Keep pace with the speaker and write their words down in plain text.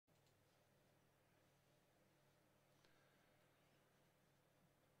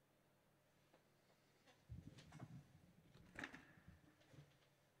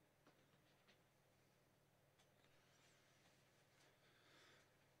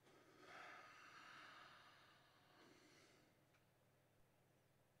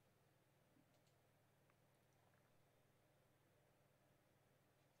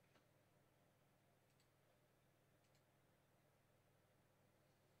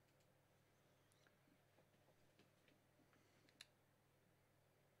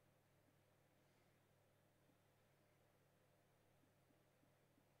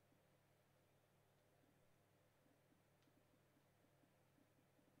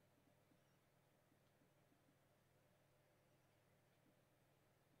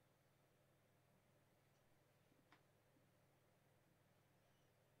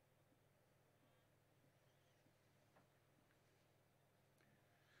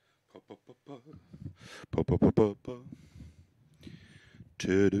Pa-pa-pa-pa.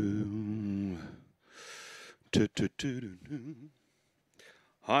 Tu-du. Tu-tu-tu-du-du.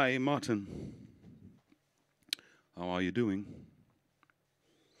 Hi, Martin. How are you doing?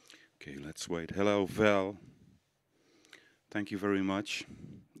 Okay, let's wait. Hello, Val. Thank you very much.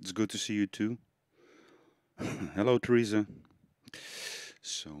 It's good to see you too. Hello, Teresa.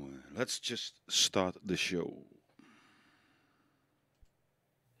 So let's just start the show.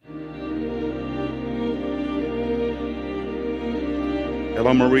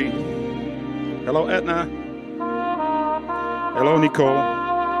 Hello, Marie. Hello, Edna. Hello, Nicole.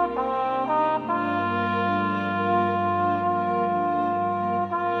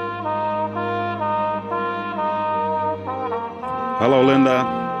 Hello,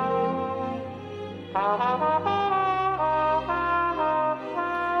 Linda.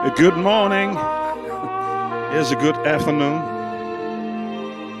 Good morning. Here's a good afternoon.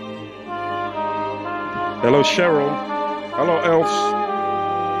 Hello, Cheryl. Hello, Elves.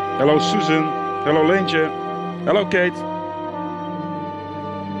 Hello, Susan. Hello, Lentje. Hello, Kate.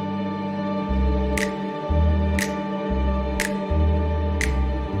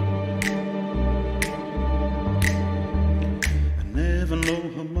 I never know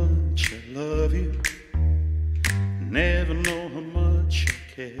how much I love you. Never know how much I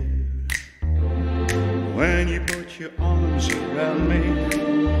care. When you put your arms around me,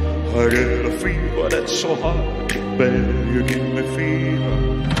 I get a fever that's so hard to bear. You give me fever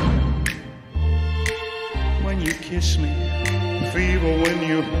when you kiss me, fever when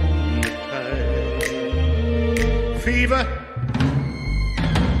you hold me tight, fever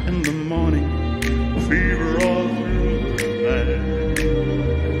in the morning, fever all through the night.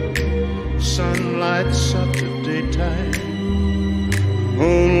 Sun lights up the daytime,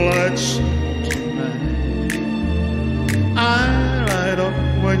 moon lights up tonight. I light up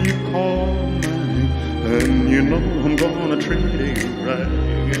when you call me, and you know I'm gonna treat you right.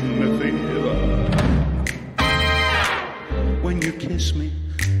 Give me fever when you kiss me,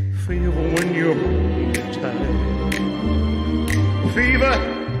 fever when you hold me tight, fever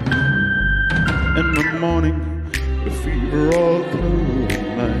in the morning, the fever all through the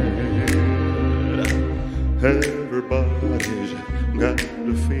night. Everybody's got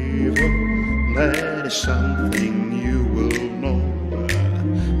the fever, that is something you will know.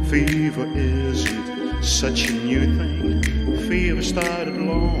 Fever isn't such a new thing, fever started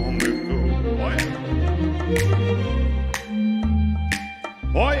long ago. Oh yeah.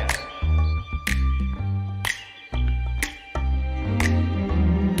 Oh yeah.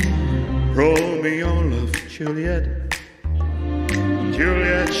 Romeo loved Juliet.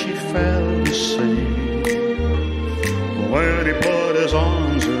 Juliet, she felt the same. When he put his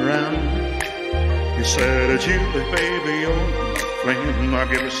arms around her, he said, Juliet, baby, you're my flame. I'll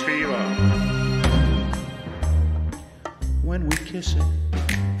give us fever when we kiss it,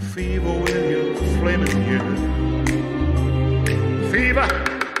 fever with your flaming hair. Fever,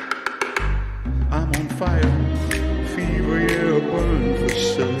 I'm on fire. Fever, yeah, burn for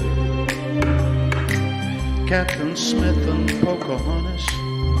sale. Captain Smith and Pocahontas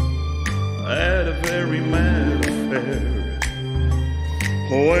had a very mad affair.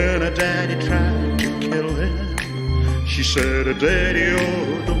 When her daddy tried to kill him, she said, Daddy,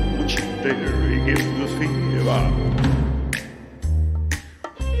 oh, don't you dare. He gives me fever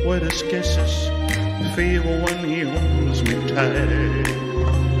with his kisses, fever when he holds me tight.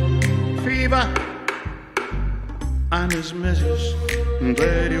 Fever, I'm his missus.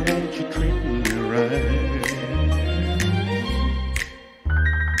 Daddy, won't you treat me right?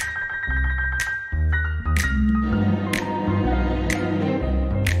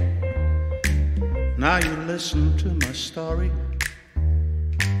 Now you listen to my story.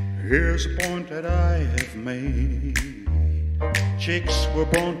 Here's a point that I have made. Chicks were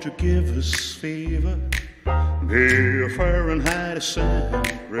born to give us fever. Be a Fahrenheit, a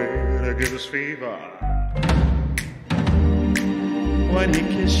centigrade, to give us fever. When he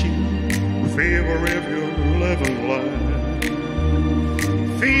kiss you, fever if you're living life.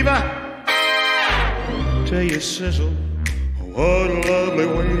 Fever till you sizzle. What a lovely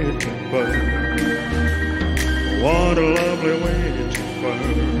way to burn. What a lovely way to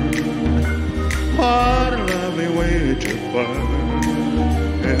burn. What a lovely way to burn.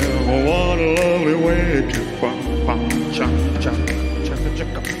 Yeah, what a lovely way to burn.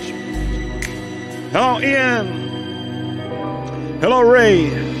 Hello, Ian. Hello, Ray.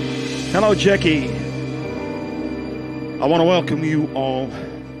 Hello, Jackie. I want to welcome you all.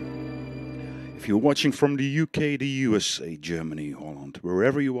 If you're watching from the UK, the USA, Germany, Holland,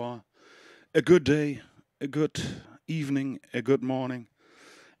 wherever you are, a good day, a good evening, a good morning,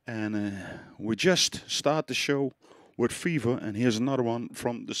 And we just start the show with Fever, and here's another one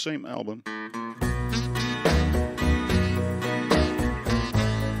from the same album.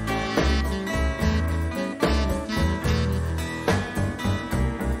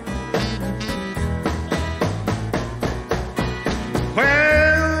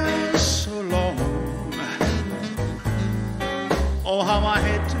 Well, so long, oh how I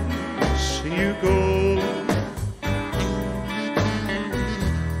hate to see you go.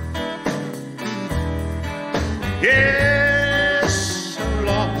 Yes, so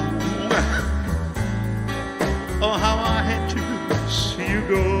long. Oh, how I hate to see you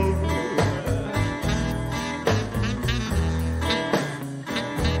go.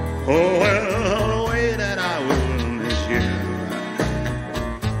 Oh, well, the way that I will miss you.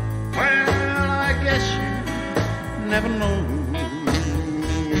 Well, I guess you never know.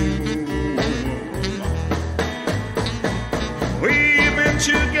 We've been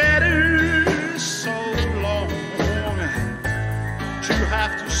together so to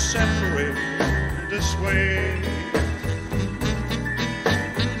have to separate this way.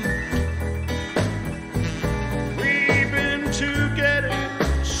 We've been together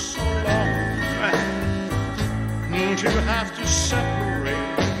so long to have to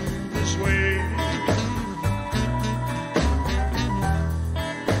separate this way.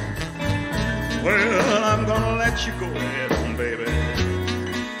 Well, I'm gonna let you go ahead home, baby,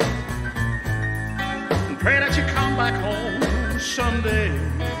 and pray that you come back home someday,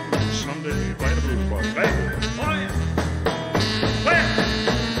 someday, play the blues boy, baby. Oh yeah, play it.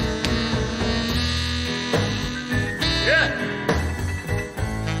 Yeah.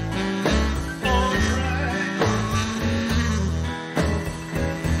 All right.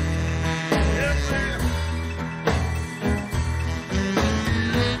 Yes, sir.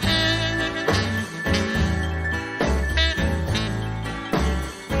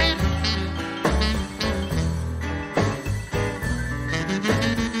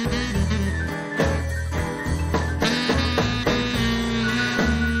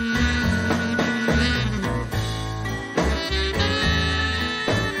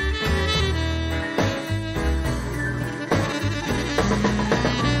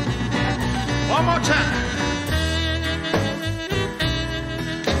 One more time.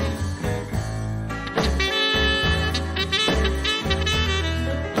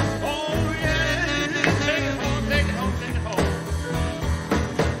 Oh yeah, take it home, take it home, take it home.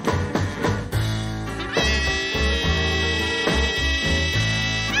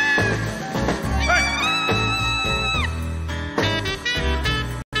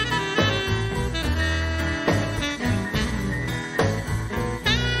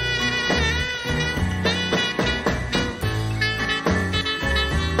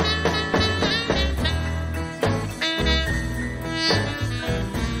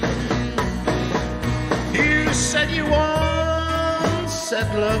 You said you once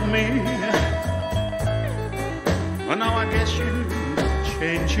said love me, but now I guess you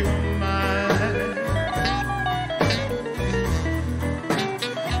changed your mind.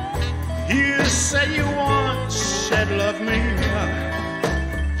 You said you once said love me,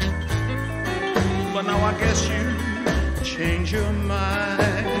 but now I guess you changed your mind.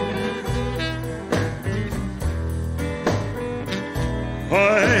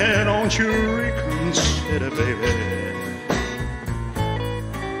 Why don't you reconsider, baby?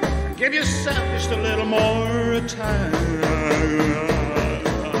 Give yourself just a little more time.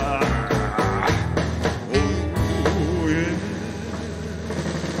 Oh yeah,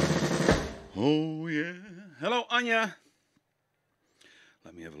 oh yeah. Hello, Anya.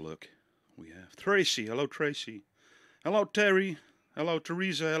 Let me have a look. We have Tracy. Hello, Tracy. Hello, Terry. Hello,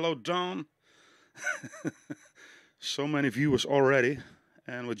 Teresa. Hello, Don. So many viewers already,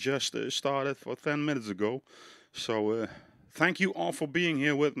 and we just started for 10 minutes ago. So thank you all for being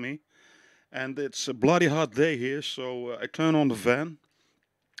here with me. And it's a bloody hot day here, so I turn on the fan.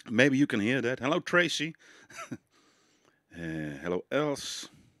 Maybe you can hear that. Hello, Tracy. Hello, Els.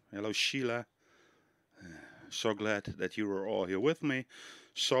 Hello, Sheila. So glad that you are all here with me.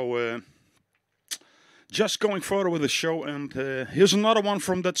 So just going further with the show, and here's another one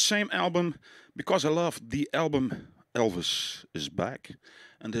from that same album, because I love the album Elvis is Back.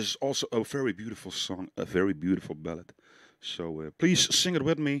 And this is also a very beautiful song, a very beautiful ballad. So please sing it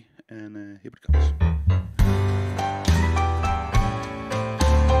with me, and here it comes.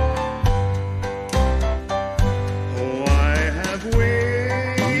 Oh, I have wished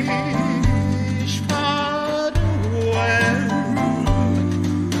for the well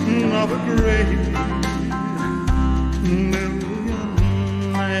of a great millionaire.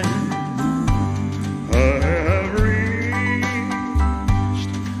 I have reached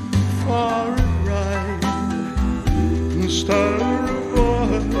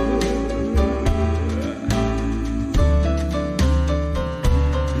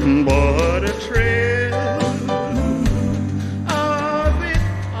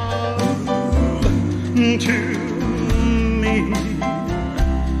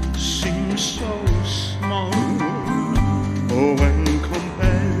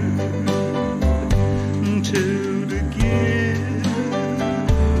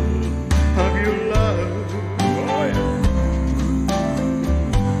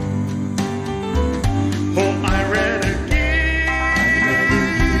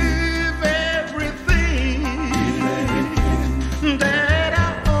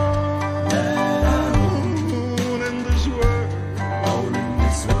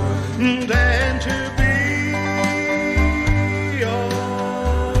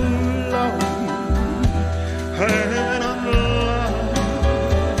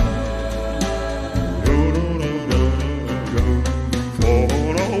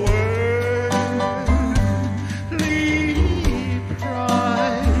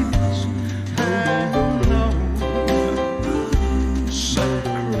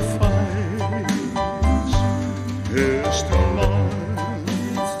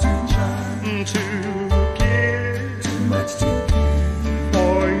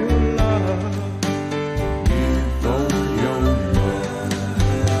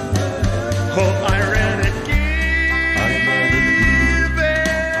Oh, I rather give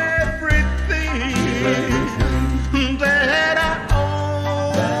everything that I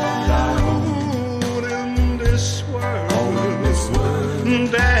own in this world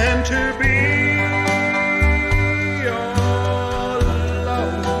than to be your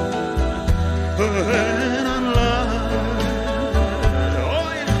love and unloved.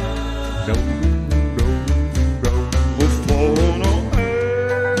 Oh, yeah. For no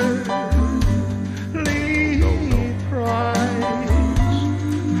earthly price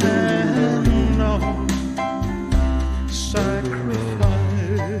and no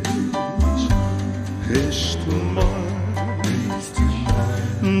sacrifice is too much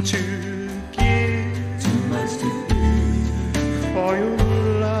to give for your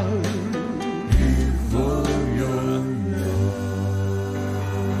love.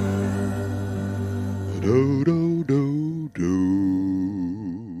 Do, do, do, do.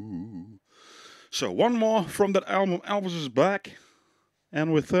 So one more from that album, Elvis is Back,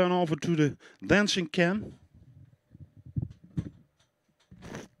 and we turn over to the dancing can.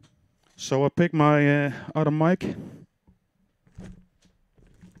 So I pick my other mic.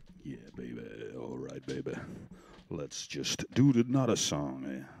 Yeah, baby. All right, baby. Let's just do another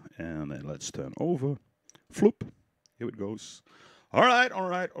song, and then let's turn over. Floop. Here it goes. All right, all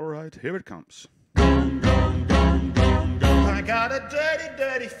right, all right. Here it comes. I got a dirty,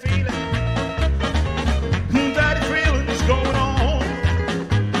 dirty feeling. Dirty feeling is going on.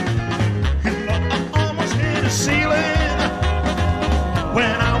 And I almost hit the ceiling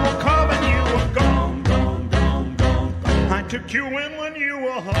when I woke up and you were gone, gone, gone, gone, gone. I took you in when you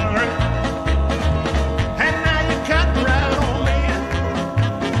were hurt, and now you cut right on me.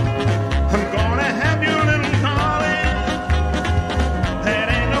 I'm gonna have you, little darling. That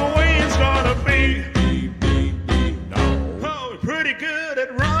ain't no way it's gonna be. Pretty good at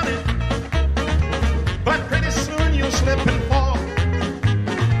running, but pretty soon you'll slip and fall.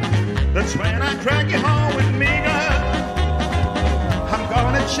 That's when I drag you home with me, girl. I'm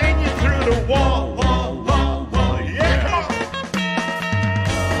gonna chain you through the wall. Yeah, come on.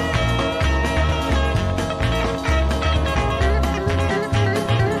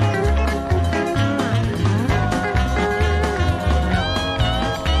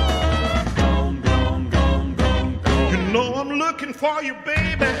 You know I'm looking for you,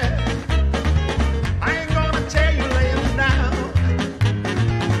 baby. I ain't gonna tell you laying down.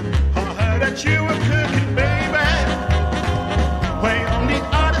 I heard that you were cooking, baby, way on the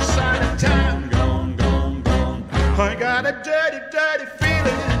other side of town. Gone, gone, gone. I got a dirty, dirty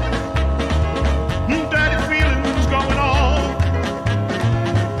feeling. Dirty feelings going on.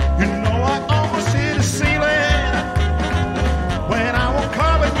 You know I almost hit the ceiling when I woke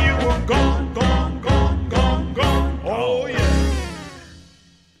up and you were gone, gone, gone, gone, gone. Oh yeah.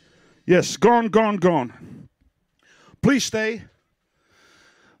 Yes, gone, gone, gone. Please stay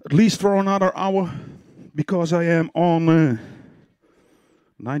at least for another hour, because I am on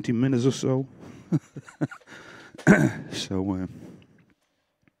 90 minutes or so. So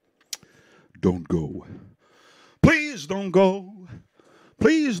don't go. Please don't go.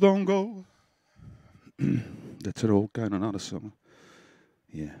 Please don't go. That's an old kind of another song.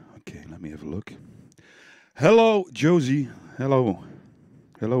 Yeah, okay, let me have a look. Hello, Josie. Hello.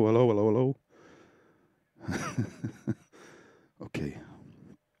 Hello, hello, hello, hello. Okay.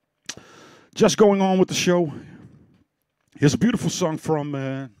 Just going on with the show. Here's a beautiful song from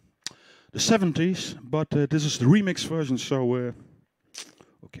the 70s, but this is the remix version, so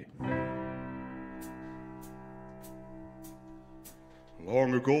okay.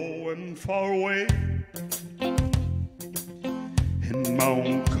 Long ago and far away, in my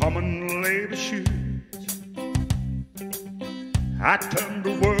own common labor shoes, I turned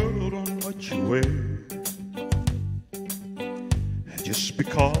the world on what you wear. Just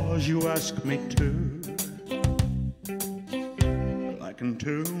because you ask me to, I can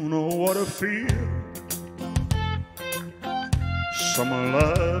too know what I feel. Summer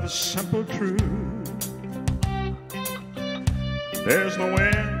love is simple true. There's no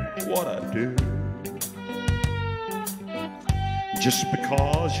end what I do. Just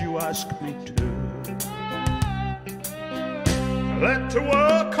because you ask me to. Let the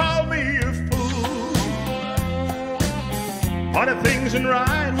world call me a fool, all the things ain't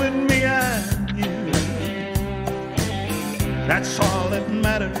right with me and you. That's all that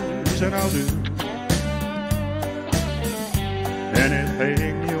matters, and I'll do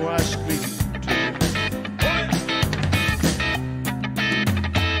anything you ask me to.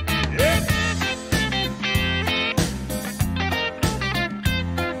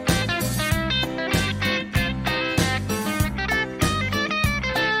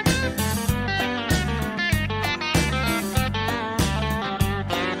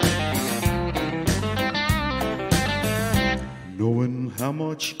 how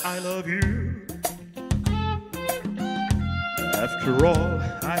much I love you. After all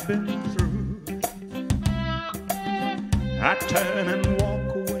I've been through, I turn and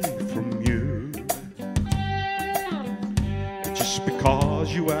walk away from you just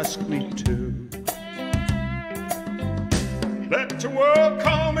because you ask me to. Let the world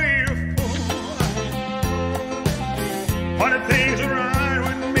call me a fool, but if things are right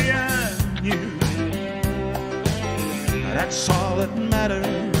with me and you, that's all that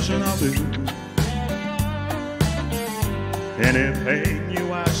matters, and I'll do anything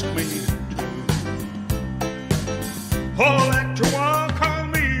you ask me to. Oh, let the world call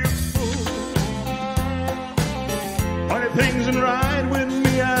me a fool, but if things are right with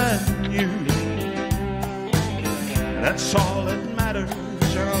me and you, that's all that matters,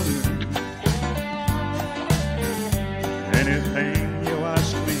 and I'll do anything you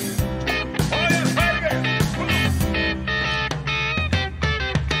ask me to. Oh, yes, baby!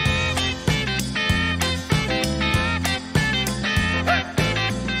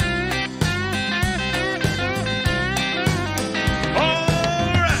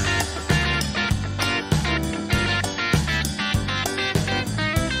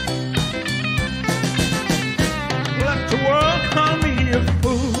 The world call me a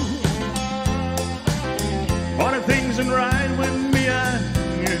fool, but if things ain't right with me and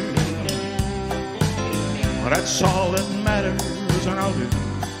you, well, that's all that matters, and I'll do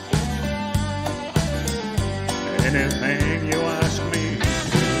anything you ask me to.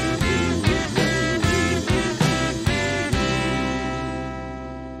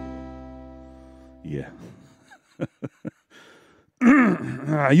 Yeah.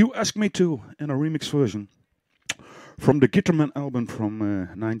 You asked me to in a remix version from the Guitarman album from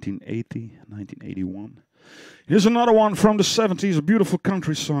 1980, 1981. Here's another one from the 70s, a beautiful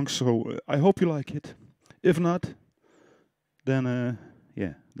country song, so I hope you like it. If not, then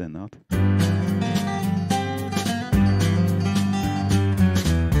yeah, then not.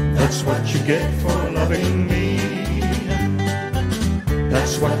 That's what you get for loving me.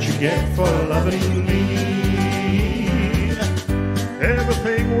 That's what you get for loving me.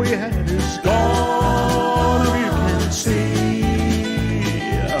 Everything we had is gone, you can see.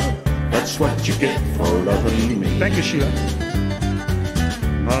 That's what you get for loving me. Thank you, Sheila.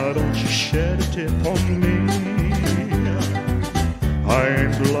 Now don't you shed a tear for me. I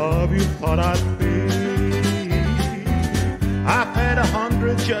ain't the love you thought I'd be. I've had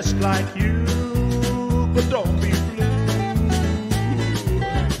 100 just like you, but don't be blue.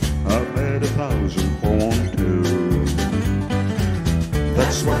 I've had 1,000 for one too.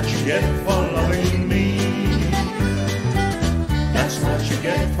 That's what you get for loving me. That's what you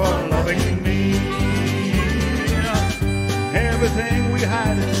get for loving me. Everything we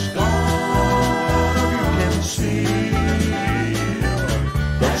had is gone, you can see.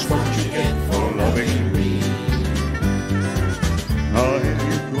 That's what you get for loving me. Oh, here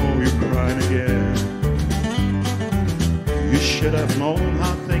you go, you're crying again. You should have known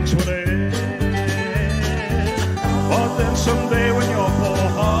how things would end. But then someday when your poor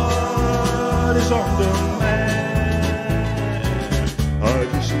heart is on demand, I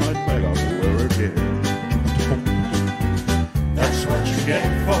just might beg off her again. That's what you get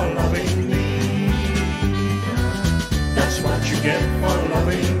for loving me. That's what you get for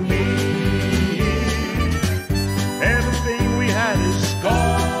loving me. Everything we had is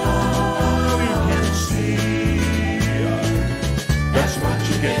gone, you can see. That's what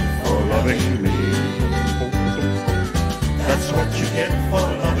you get for loving me. That's what you get for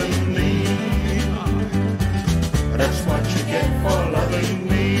loving me. That's what you get for loving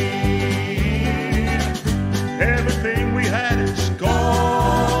me. Everything we had is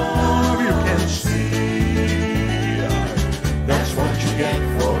gone, you can see. That's what you get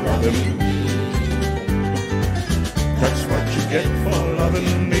for loving me. That's what you get for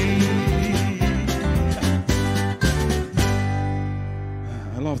loving me.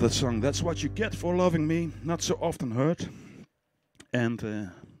 I love that song. That's what you get for loving me. Not so often heard. And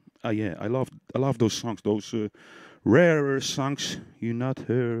yeah, I love those songs, those rarer songs you not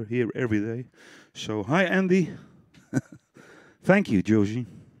hear every day. So hi Andy, thank you Josie.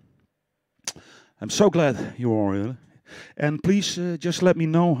 I'm so glad you are here. And please just let me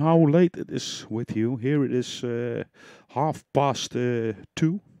know how late it is with you. Here it is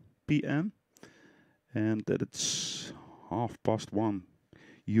 2:30 p.m. and that it's 1:30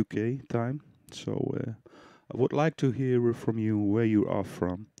 UK time. So I would like to hear from you where you are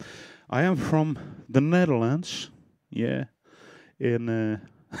from. I am from the Netherlands, yeah, in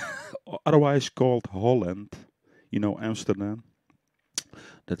otherwise called Holland. You know, Amsterdam.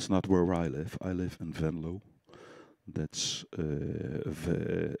 That's not where I live. I live in Venlo, That's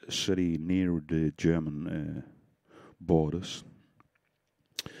a city near the German borders.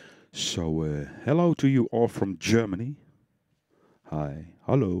 So, hello to you all from Germany. Hi,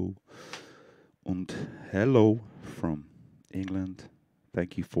 hello. And hello from England.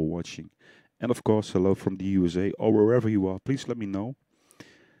 Thank you for watching. And of course, hello from the USA or wherever you are. Please let me know.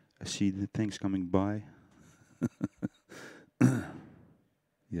 I see the things coming by.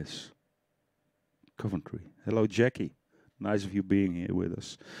 Yes. Coventry. Hello, Jackie. Nice of you being here with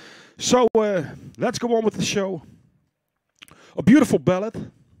us. So, let's go on with the show. A beautiful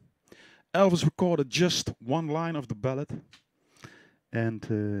ballad. Elvis recorded just one line of the ballad.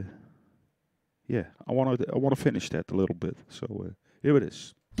 And, yeah, I want to finish that a little bit. So, here it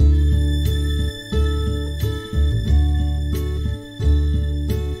is.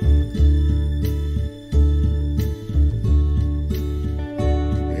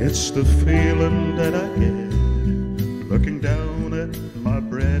 It's the feeling that I get looking down at my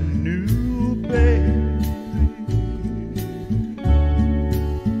brand new bed,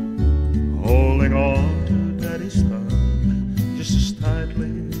 holding on to Daddy's thumb just as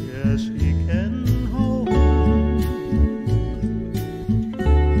tightly as he can hold.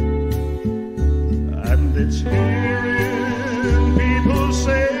 And it's hearing people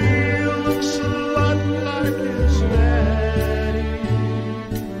say he looks a lot like his daddy.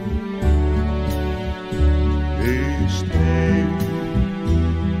 These days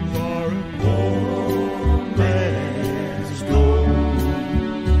are a poor man's gold.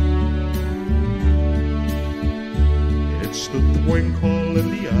 It's the twinkle in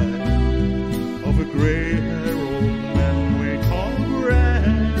the eye of a gray-haired old man we call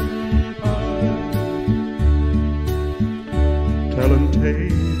Grandpa, telling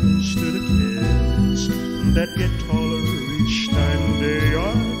tales to the kids that get taller each time they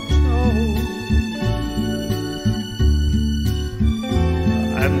are told.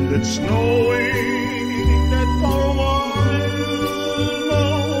 And it's knowing that for a while no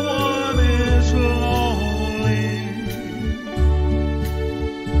one is lonely.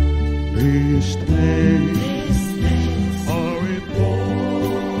 These days are a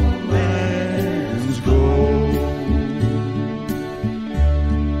poor man's gold.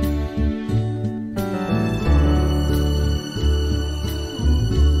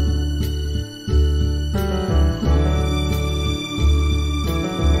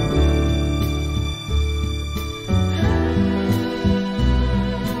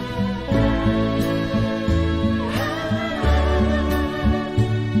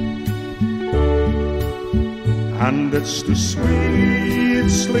 And it's the sweet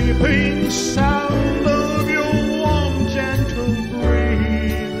sleeping sound of your warm, gentle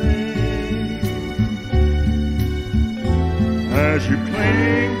breathing as you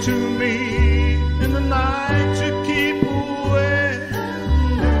cling to me in the night to keep away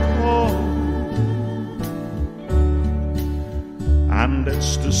the cold. And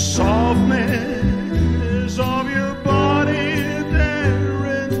it's the softness of your body there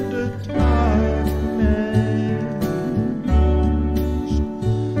in the darkness.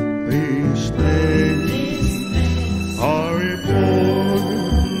 These days are a poor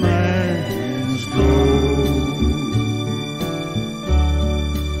man's gold.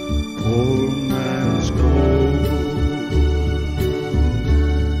 Poor man's gold.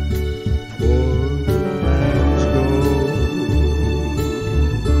 Poor man's gold.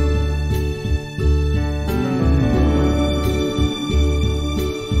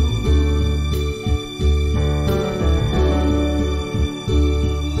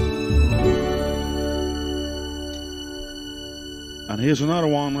 And here's another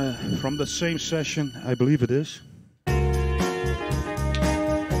one from the same session, I believe it is.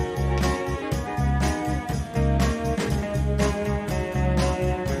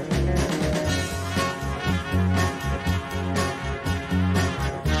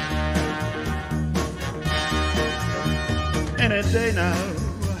 Any day now,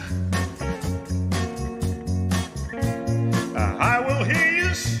 I will hear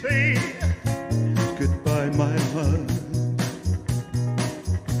you say goodbye, my love.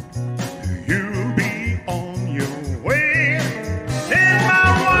 You'll be on your way in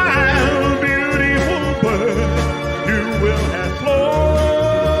my wild, beautiful bird. You will have flown.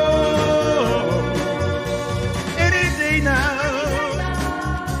 Any day now,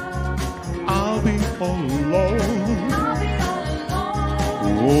 I'll be all alone.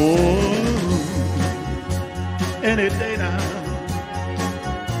 Oh, any day now,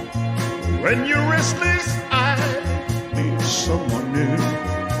 when you're restless, I need someone new.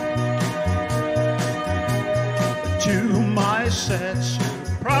 To my sad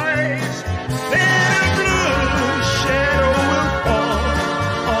surprise, then a blue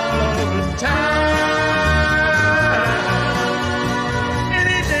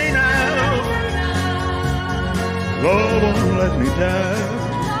let me down.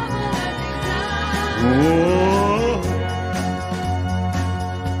 Oh,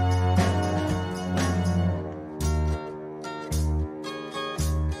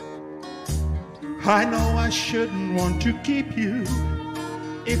 I know I shouldn't want to keep you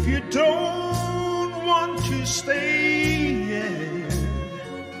if you don't want to stay, yeah.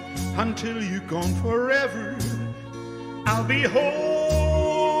 Until you're gone forever, I'll be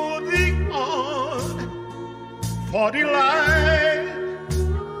holding on for delight,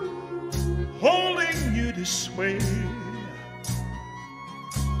 holding you this way.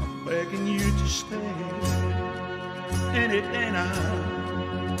 I'm begging you to stay, and it ain't out.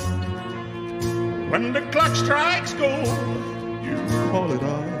 When the clock strikes gold, you call it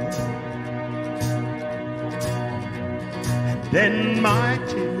off, and then my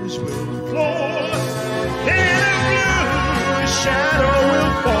tears will flow, and a blue shadow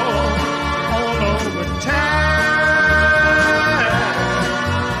will fall all over town.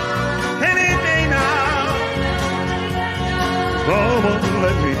 And it may now, come on,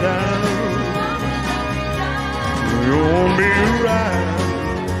 let me down. You won't be right.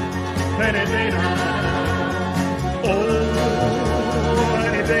 Any day now, oh,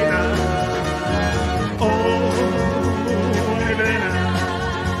 any day now, oh, any day now.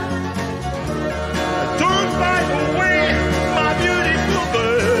 Don't fight away my beautiful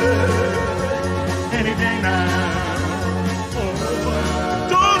bird. Any day now, oh,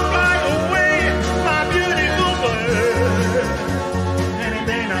 don't fight away my beautiful bird. Any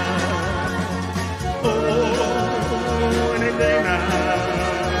day now, oh, any day now.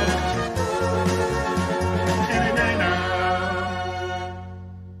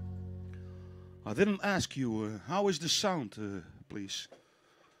 I didn't ask you, how is the sound, please?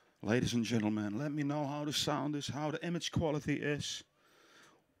 Ladies and gentlemen, let me know how the sound is, how the image quality is.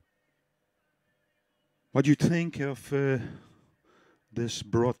 What you think of this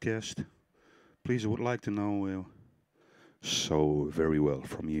broadcast? Please, I would like to know so very well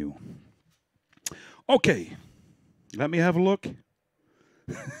from you. Okay, let me have a look.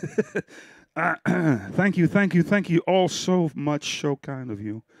 Thank you all so much, so kind of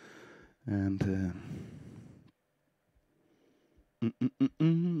you. And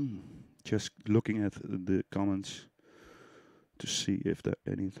just looking at the comments to see if there's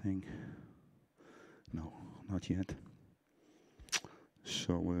anything. No, not yet.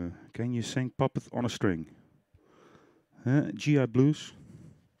 So, can you sing Puppet on a String? GI Blues?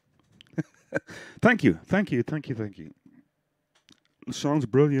 Thank you. Sounds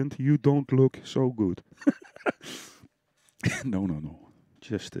brilliant. You don't look so good. No.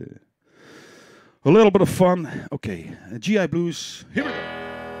 Just a little bit of fun. Okay, GI Blues. Here we go.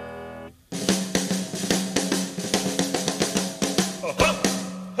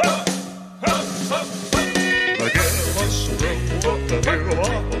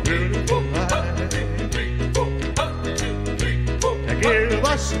 Give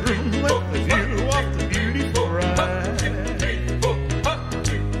us room with the view of the beautiful ride.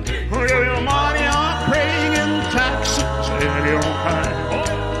 Give your money on praying in taxes and your time.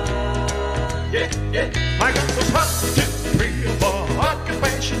 I got the 1, 2, 3, 4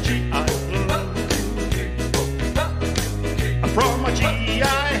 occupation GI Blues. From my GI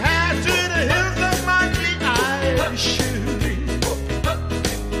hat to the hills of my GI shoes.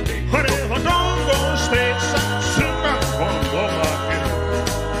 But if I don't go stateside soon, I'm gonna blow my fuse.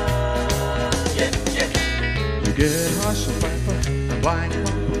 You get us a pepper, a blind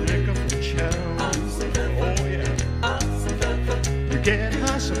pumpernickel for chow. Oh yeah. You get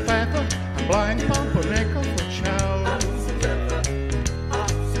us a pepper, blind pumpernickel for chow.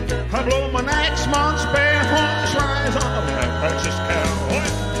 I blow my next month's pay horns rise on that precious cow.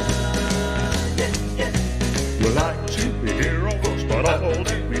 We like to be heroes, but all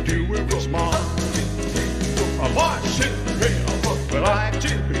that we do is smart. We like to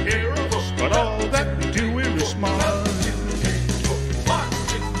be heroes, but all that we do is smart.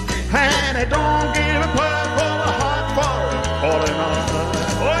 And I don't give a fuck for the hot for falling on.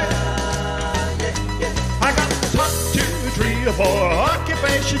 I got the 1, 2, 3, 4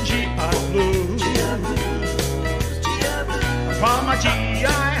 occupation GI Blues. From my GI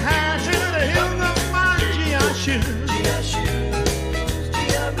hat to the hills of my GI shoes.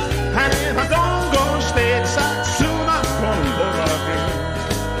 And if I don't go stateside soon, I'm gonna go out here.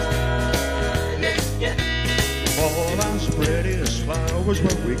 All as pretty as flowers,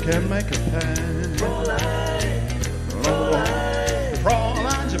 but we can make a pan.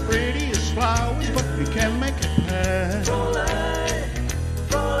 Frauleins are pretty as flowers, but we can make a pan.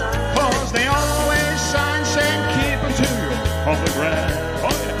 Cause they always sign saying keep them to you on the ground.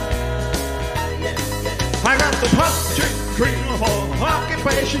 Oh yeah. I got the 1, 2, 3,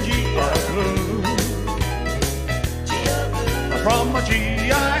 GI Blue. From my GI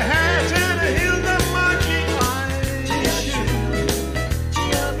hat to the hilt of my GI shoe.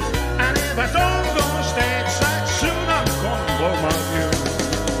 And if I don't go stateside soon, I'm gonna blow my fuse.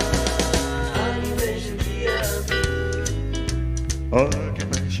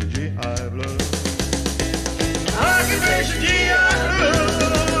 Occupation GI Blue. Occupation GI Blue.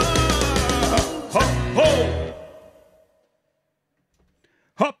 Ho, ho.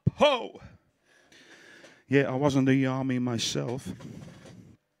 Hop, ho. Yeah, I was in the army myself.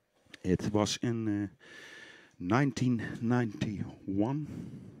 It was in 1991.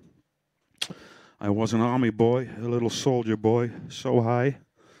 I was an army boy, a little soldier boy, so high.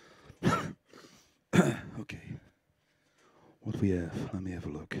 Okay. What we have? Let me have a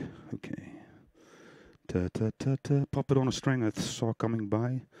look. Okay. Ta ta ta ta. Pop it on a string I saw coming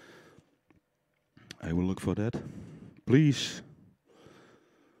by. I will look for that. Please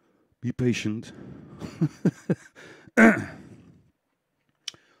be patient.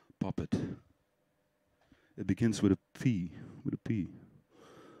 Puppet. It begins with a P. With a P.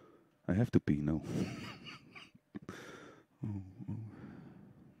 I have to pee, no.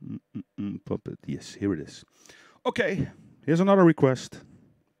 Puppet. Yes, here it is. Okay, here's another request.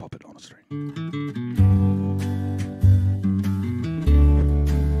 Puppet on a string.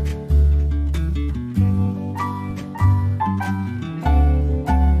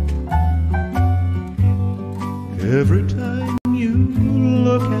 Every time you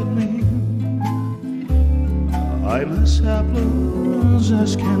look at me, I'm as helpless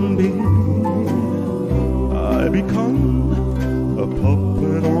as can be. I become a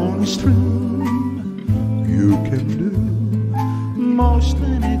puppet on a string. You can do most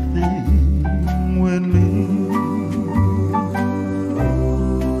anything with me.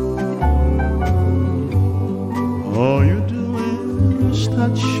 All you do is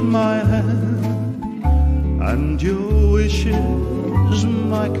touch my hand, and your wish is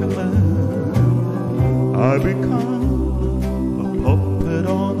my command. I become a puppet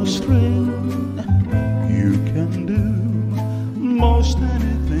on a string. You can do most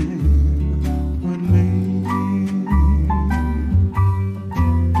anything with me.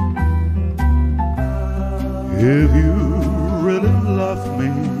 If you really love me,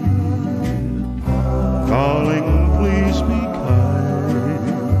 darling, please be kind.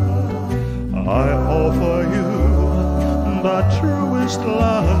 I offer you the truest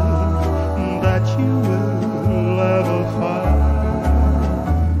love that you will ever find.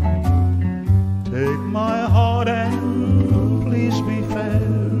 Take my heart and please be fair.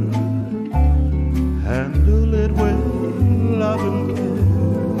 Handle it with love and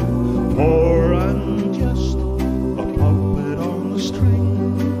care. For I'm just a puppet on a string.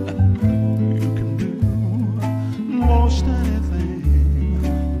 You can do most anything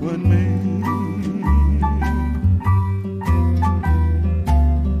with me.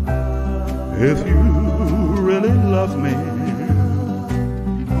 If you really love me,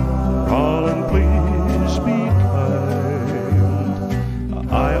 darling, please be kind.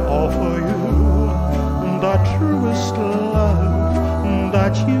 I offer you the truest love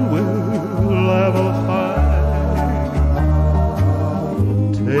that you will ever find.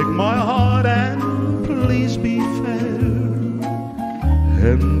 Take my heart and please be fair.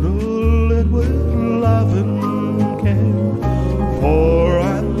 Handle it with love and care. For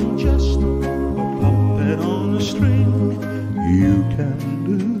I'm just on a string. You can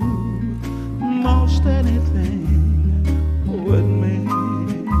do most anything with me.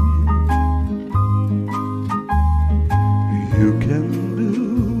 You can do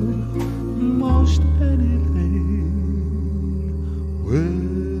most anything with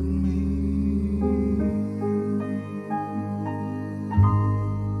me.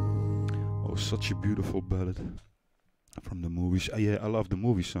 Oh, such a beautiful ballad from the movies. Yeah, I love the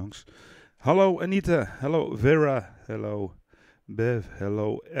movie songs. Hello Anita, hello Vera, hello Bev,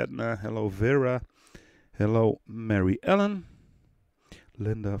 hello Edna, hello Vera, hello Mary Ellen,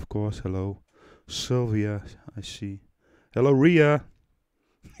 Linda of course, hello Sylvia, I see, hello Ria.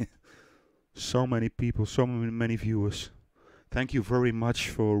 So many people, so many viewers. Thank you very much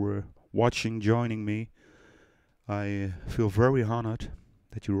for watching, joining me. I feel very honored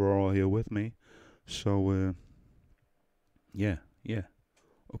that you are all here with me. So yeah,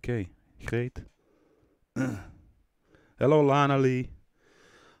 okay. Great. Hello Lana Lee.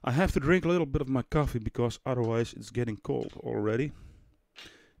 I have to drink a little bit of my coffee because otherwise it's getting cold already.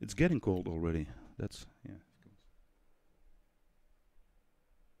 It's getting cold already. That's, yeah.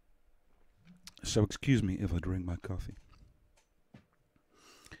 So excuse me if I drink my coffee.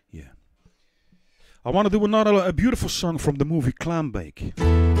 Yeah. I want to do a beautiful song from the movie Clambake.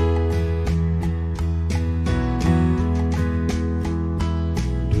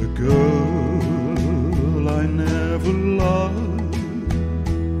 girl I never loved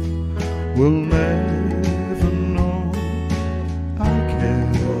will never know I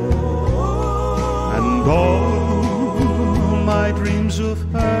care, and all my dreams of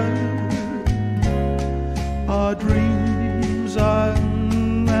her are dreams I'll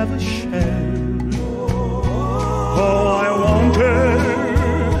never share. Oh, I want her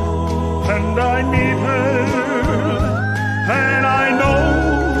and I need her, and I know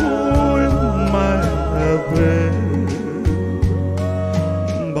it might have been,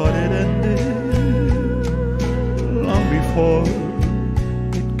 but it ended long before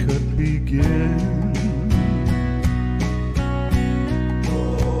it could begin.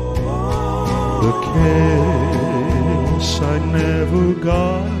 The kiss I never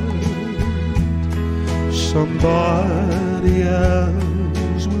got, somebody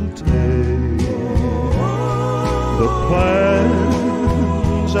else will take. The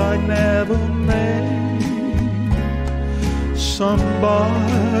plans I never made,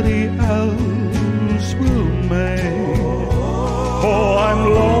 somebody else will make. Oh, I'm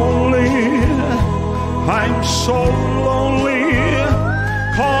lonely, I'm so lonely,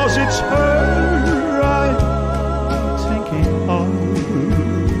 'cause it's her I'm thinking of,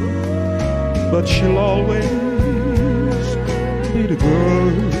 but she'll always be the girl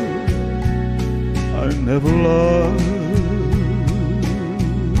I never loved,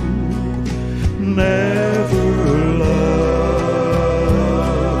 never loved,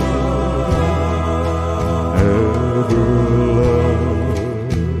 ever loved.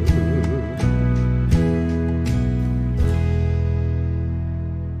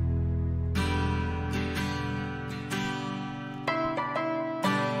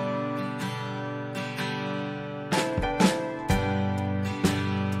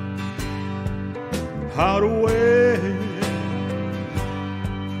 How the web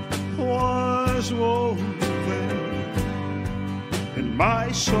was woven in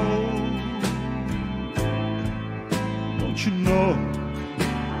my soul, don't you know?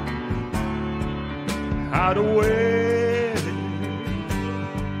 How the web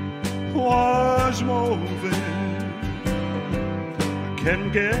was woven, I can't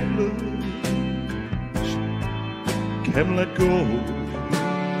get loose, can't let go.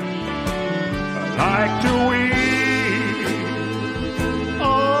 Like to weave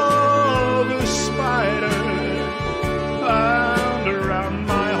all the spider bound around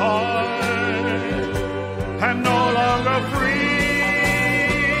my heart. I'm no longer free,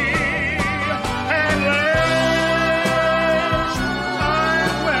 unless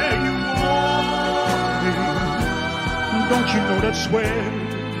I'm where you want me. Don't you know that's where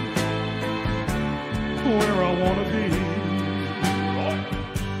I wanna be?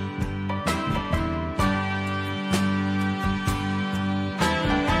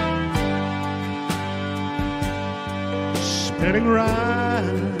 Spinning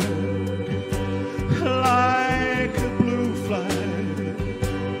round like a blue flag,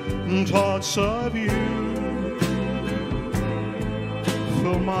 thoughts of you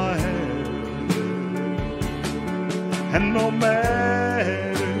fill my head, and no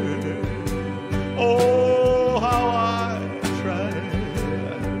matter oh how I try,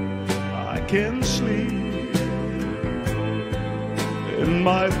 I can't sleep in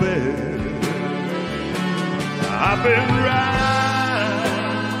my bed. I've been right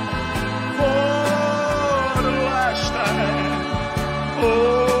for the last time. Oh,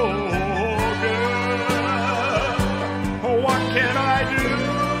 girl, what can I do?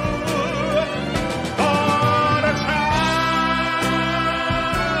 Oh, the time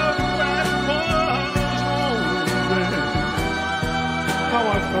that was over, how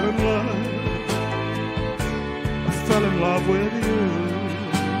I fell in love. I fell in love with you.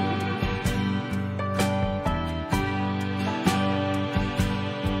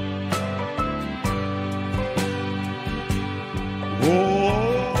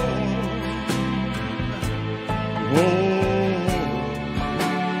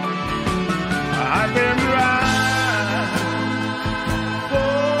 I've been right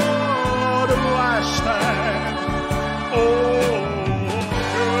for the last time. Oh,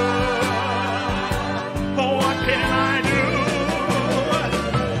 girl, what can I do?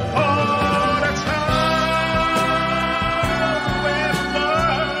 Oh, the time when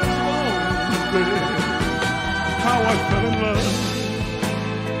first moved, how I fell in love.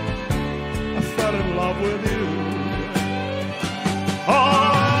 I fell in love with you.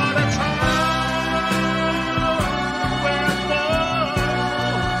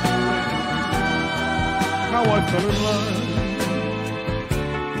 How I fell in love,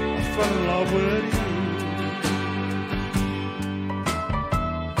 I fell in love with you.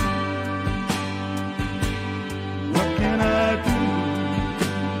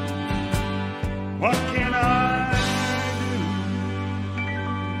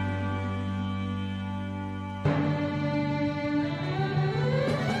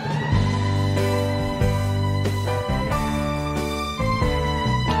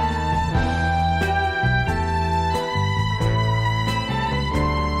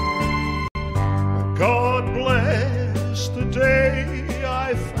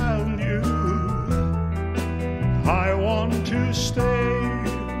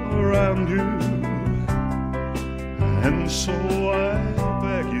 found you, and so I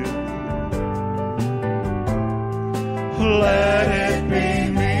beg you, let it be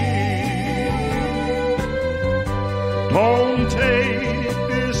me. Don't take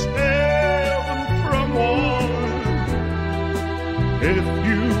this heaven from one. If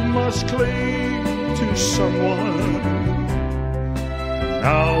you must cling to someone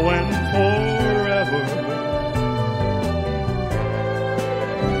now and forever,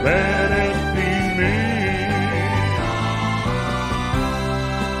 let it be me.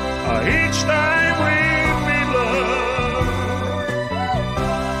 Each time we meet, love,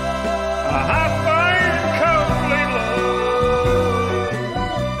 I find complete love.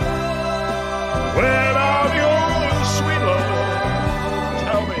 Without your sweet love,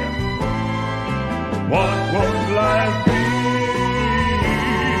 tell me, what would life be?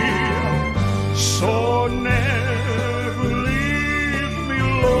 So never leave me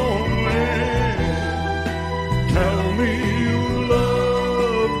lonely. Tell me you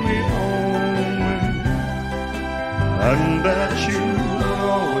love me only, and that you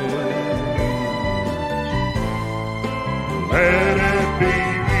always let it be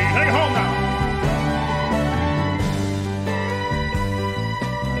me. Take it home now.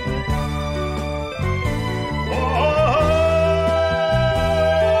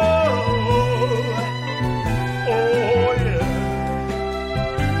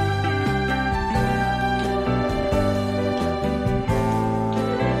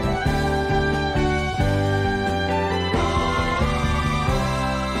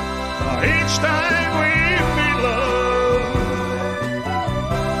 Each time we meet, love,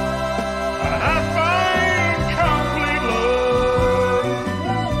 I find complete love.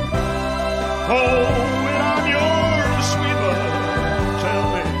 Oh, when I'm yours, sweet love, tell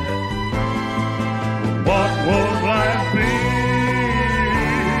me, what would life be?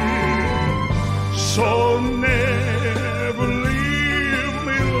 So never leave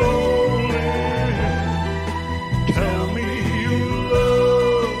me lonely. Tell me you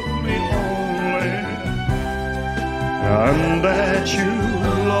love me only, and that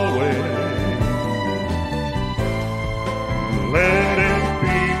you'll always let it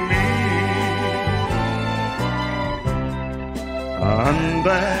be me, and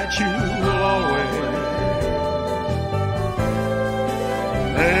that you'll always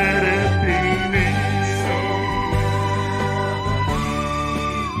let it be me.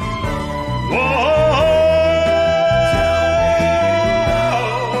 Whoa.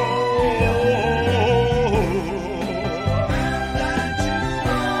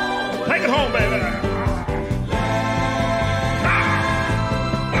 Take it home, baby.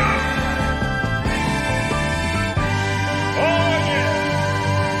 Oh, yeah.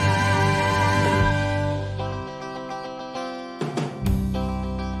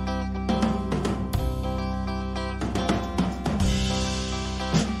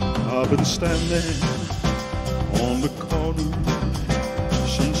 I've been standing on the corner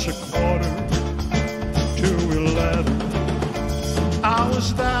since 11:15. I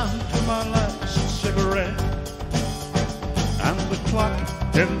was down to my last cigarette, and the clock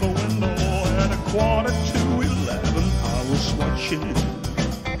in the window at 11:15. I was watching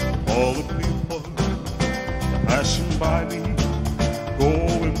all the people passing by me,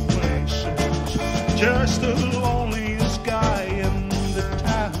 going places, just the loneliest guy in the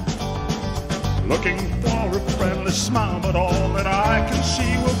town, looking for a friendly smile, but all that I can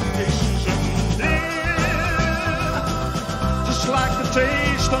see were faces and tears, just like the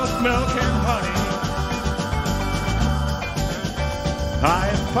taste of milk and honey. I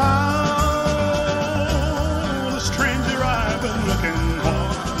found a stranger I've been looking for.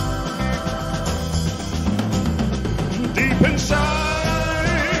 Deep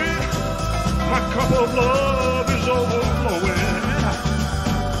inside, my cup of love is overflowing.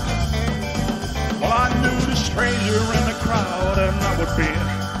 Well, I knew the stranger in the crowd, and I would be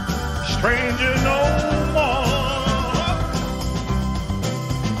a stranger no more.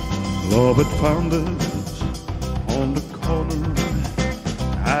 Love had found us on the corner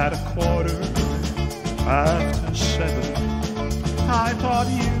at 7:15. I thought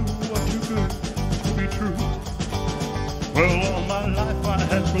you were too good to be true. Well, all my life I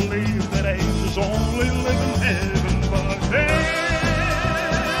had believed that angels only live in heaven, but hey,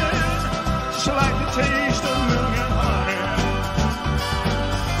 it's like the taste of milk and honey.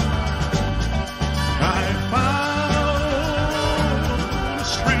 I found a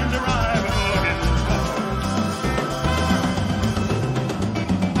stranger I've been looking for.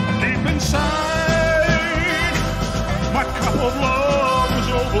 Deep inside, my cup of love is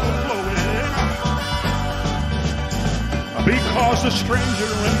overflowing, because was a stranger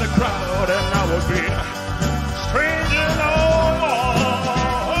in the crowd, and I would be a stranger no more.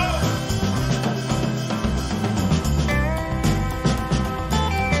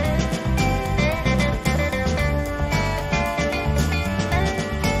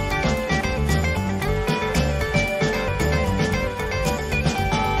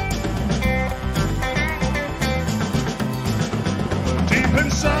 Deep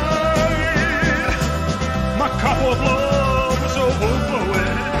inside, my cup of love is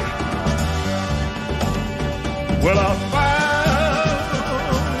overflowing. Well, I found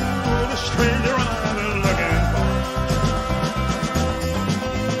the stranger I've been looking for.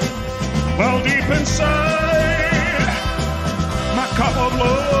 Well, deep inside, my cup of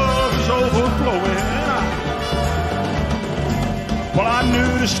love is overflowing. Well, I knew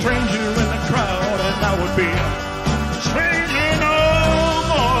the stranger in the crowd, and I would be a stranger no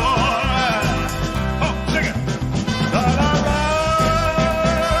more. Oh, sing it. La la la,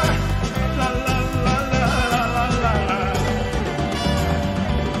 la la la la la la la.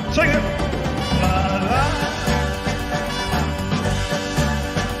 Sing it. La la.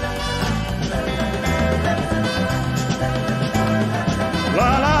 La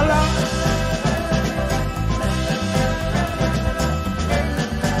la la.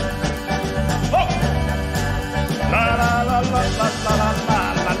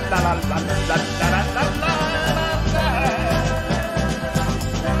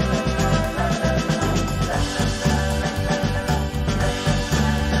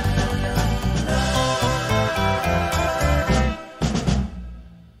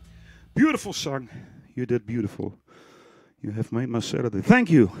 Beautiful song. You did beautiful. You have made my Saturday. Thank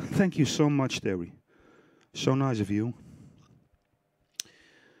you. Thank you so much, Terry. So nice of you.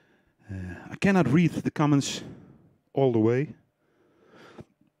 I cannot read the comments all the way.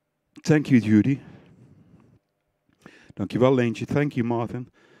 Thank you, Judy. Dankjewel, Leentje. Thank you, Martin.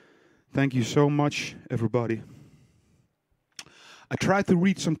 Thank you so much, everybody. I tried to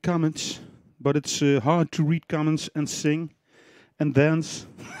read some comments, but it's hard to read comments and sing and dance.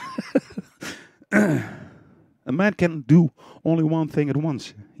 A man can do only one thing at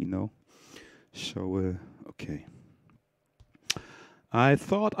once, you know. So, okay. I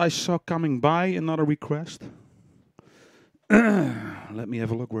thought I saw coming by another request. Let me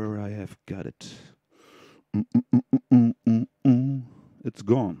have a look where I have got it. It's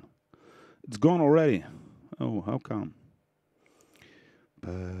gone. It's gone already. Oh, how come?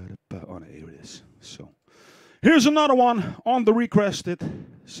 Oh, no, here it is. So, here's another one on the requested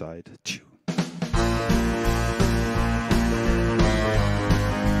side.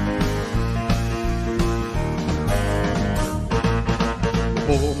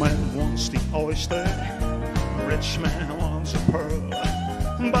 Poor man wants the oyster, rich man wants a pearl,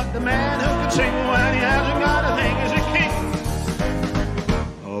 but the man who can sing when he hasn't got a thing is a king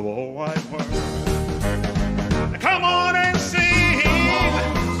of all white world. Come on and sing,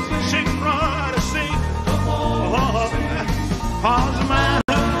 sing, brother, sing. Cause the man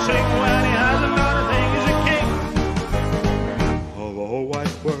who can sing when he hasn't got a thing is a king of all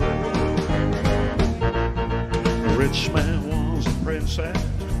white world. A rich man wants a princess,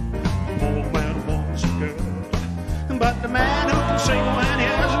 poor man wants a girl, but the man who can sing when he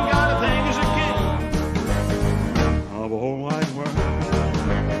hasn't got a thing is a king of a whole wide world.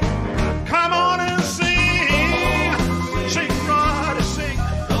 Come on and sing, sing, brother, sing.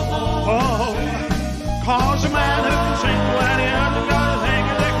 Oh, cause the man who can sing when he hasn't got a thing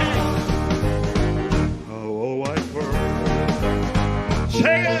is a king of a whole wide world.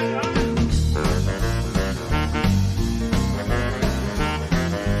 Sing it.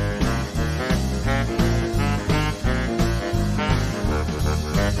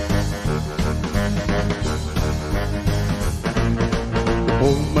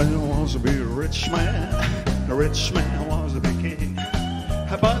 Old man wants to be a rich man wants to be king,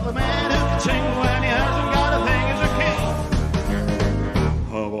 but the man who can sing when he hasn't got a thing is a king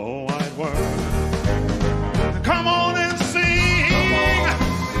of a whole wide world. Come on and sing,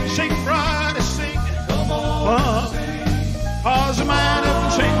 sing, brother, sing. Cause the man who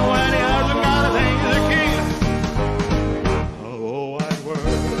can sing when he hasn't got a thing is a king of a whole wide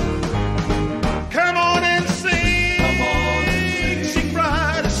world. Come on and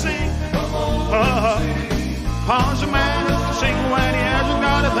cause a man who can sing when he hasn't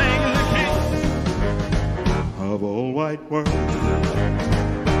got a thing is a king of the whole white world,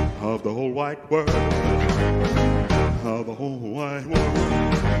 of the whole white world, of the whole white world.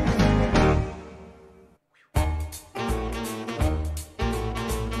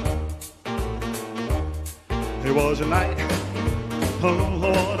 It was a night, oh,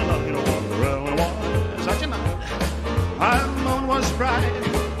 what a night, what a night, such a night. The moon was cried.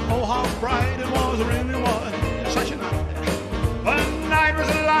 Oh, how bright it was, really was such a night. The night was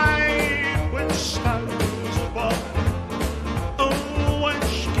alive with stars above. Oh, when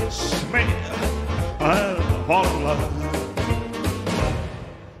she kissed me, I fall in love.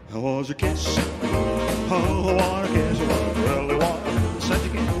 It was a kiss, oh, what a kiss, it was really was such a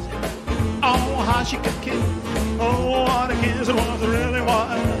kiss. Oh, how she could kiss, oh, what a kiss, it was really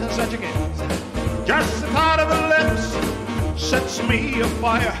was such a kiss. Just the thought of her lips sets me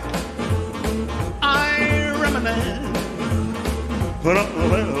afire. I reminisce, but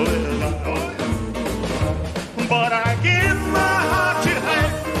I give my heart to her,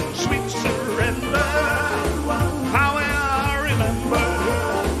 sweet surrender. How will I remember?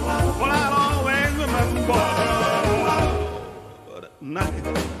 Well, I'll always remember. What a night,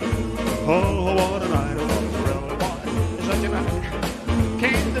 oh, what a night it was, really was such a night.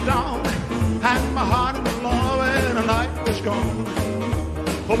 Came the dawn, had my heart in love, and the night was gone.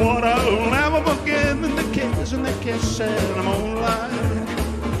 But what I'll never forget in the kiss and the kiss in the moonlight.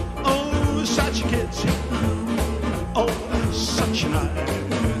 Oh, such a kiss, oh, such a night.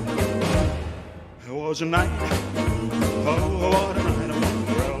 It was a night, oh, what a night it was,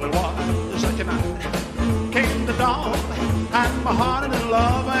 really was such a night. Came the dawn, had my heart in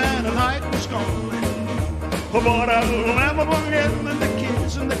love, and the night was gone. But what I'll never forget in the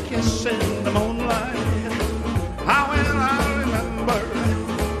kiss and the kiss in the moonlight. How will I remember?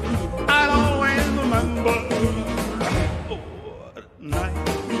 I'll always remember. Oh, what a night.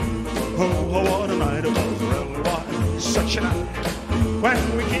 Oh, what a night it was, really was such a night. When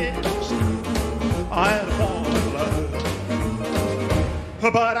we kissed, I had fallen in love.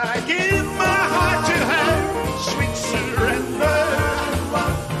 But I give my heart to her, sweet surrender.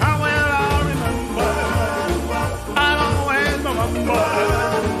 How will I remember? I'll always remember.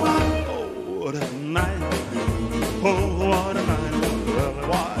 Oh, what a night. Oh, what a night it really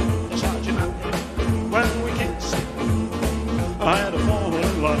was such a night. When we kissed, I had fallen in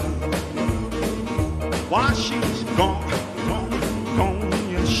love. Why, she's gone, gone, gone,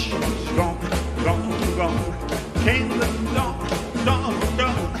 yes, she's gone, gone, gone. Came the dawn, dawn,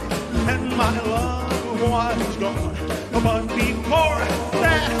 dawn, and my love was gone. But before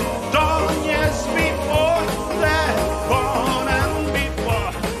that dawn, yes, before that dawn, and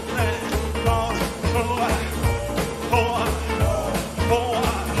before that dawn, oh,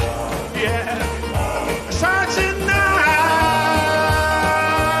 yeah, such a night.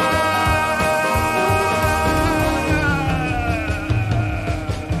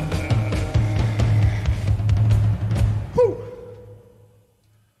 Whew.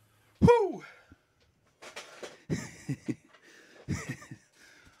 Whew.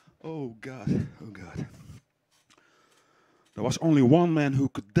 Oh God, oh God. There was only one man who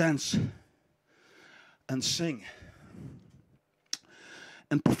could dance and sing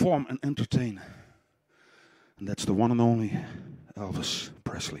and perform and entertain. And that's the one and only Elvis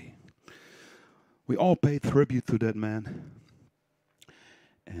Presley. We all paid tribute to that man.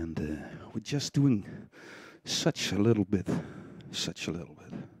 And we're just doing such a little bit.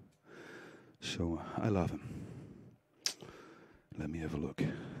 So I love him. Let me have a look.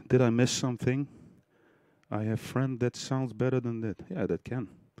 Did I miss something? I have a friend that sounds better than that. Yeah, that can.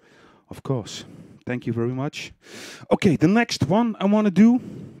 Of course. Thank you very much. Okay, the next one I want to do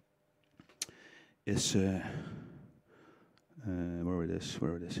is where it is.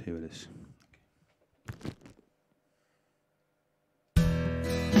 Here it is.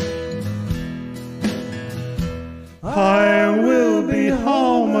 I will be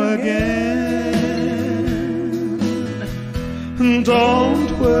home again.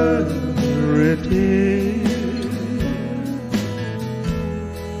 Don't worry, dear.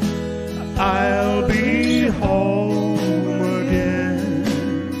 I'll be home again.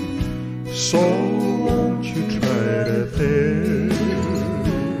 So won't you try to fear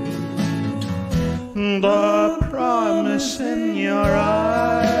the promise in your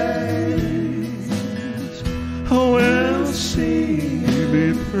eyes will see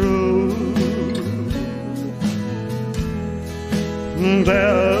me through.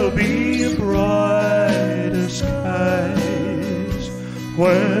 There'll be brighter skies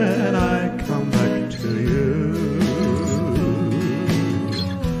when I come back to you.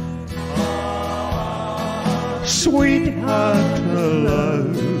 Sweetheart, the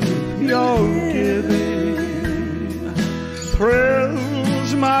love you're giving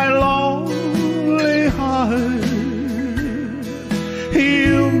thrills my lonely heart.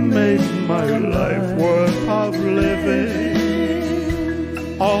 You made my life worth of living,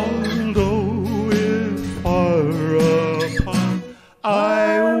 although we're far apart.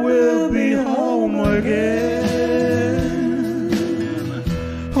 I will be home again.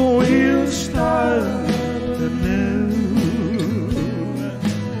 start anew.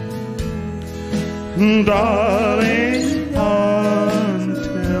 Darling,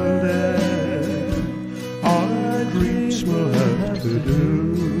 until then, our dreams will have to do.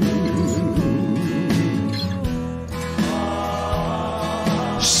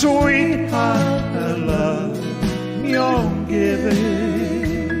 Sweetheart, I love your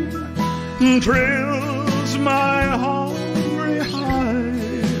giving, thrills my hungry heart.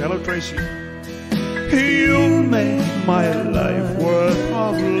 Hello, Tracy. You make my life worth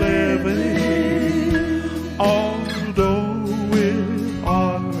of living, although we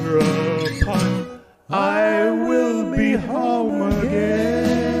are apart. I will be home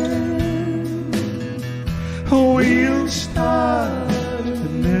again. We'll start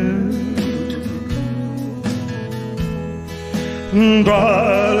anew.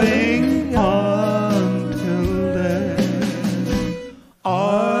 Darling, until then,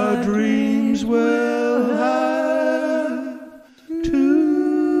 our dreams will have to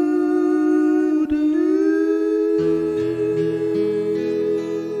do.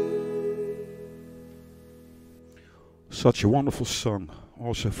 Such a wonderful song,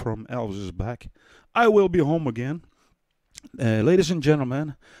 also from Elvis's back. I will be home again. Ladies and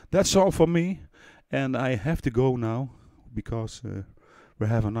gentlemen, that's all for me, and I have to go now because we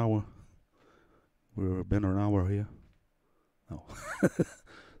have an hour. We've been an hour here. No,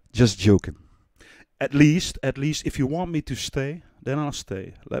 just joking. At least, if you want me to stay, then I'll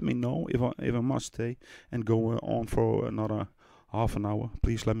stay. Let me know if I must stay and go on for another half an hour.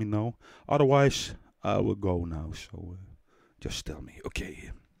 Please let me know. Otherwise, I will go now. So just tell me,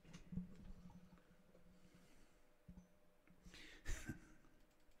 okay.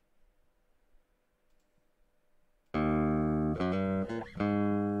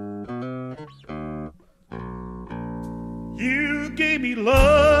 You gave me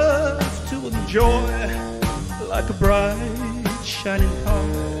love to enjoy, like a bright shining car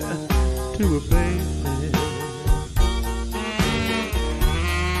to a baby.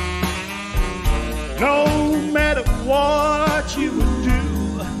 No matter what you would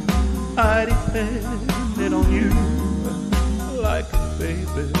do, I depended on you like a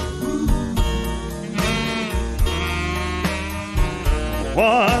baby.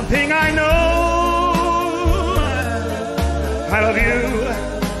 One thing I know, I love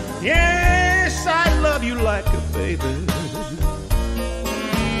you, yes, I love you like a baby.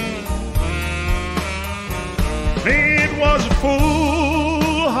 It was a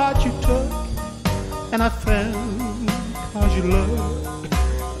full heart you took, and I fell 'cause you look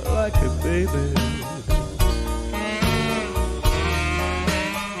like a baby.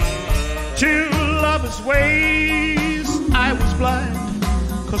 To lovers' ways I was blind,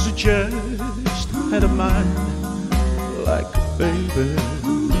 'cause I just had a mind like a baby.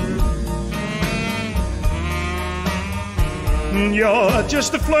 You're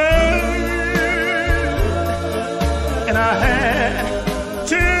just a flirt, and I had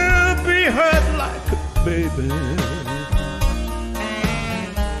to be hurt like a baby.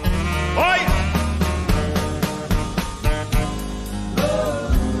 Oh yeah.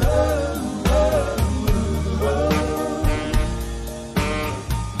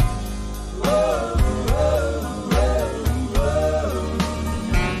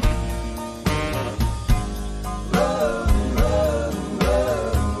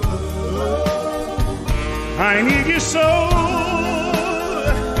 I need you so,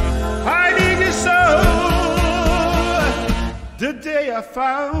 I need you so. The day I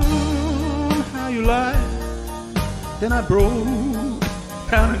found how you lied, then I broke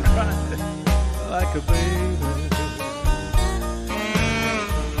down and cried like a baby.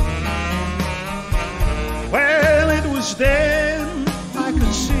 Well, it was then I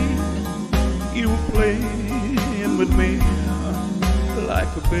could see you were playing with me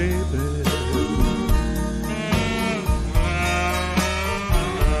like a baby.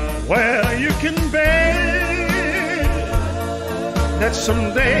 Well, you can bet that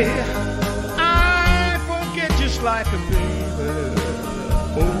someday I forget just like a baby.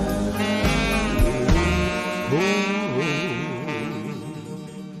 Oh, oh,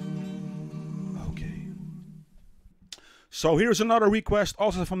 oh. Okay. So here's another request,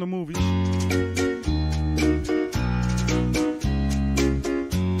 also from the movies.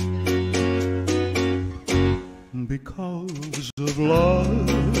 Because of love,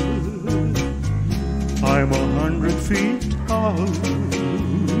 I'm 100 feet tall.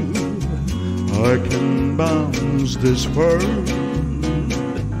 I can bounce this world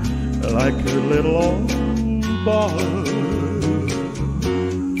like a little old ball.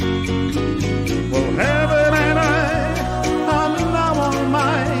 Well, heaven and I are now all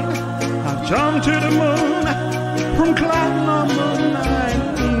mine. jump to the moon from cloud number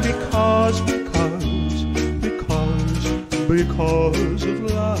 9 because of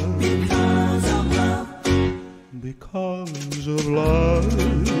love. Because of love,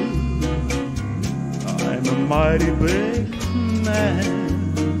 I'm a mighty big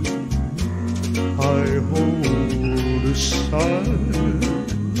man. I hold the sun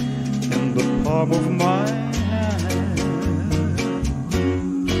in the palm of my hand.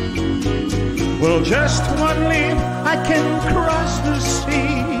 Well, just one leap, I can cross the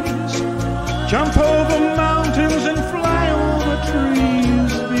seas, jump over mountains and fly over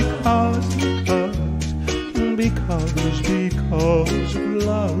trees because of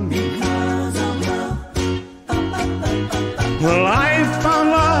love. Well, I found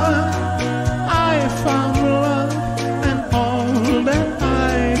love, and all that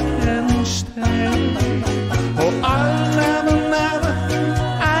I can stand. Oh, I'll never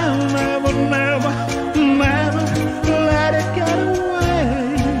let it get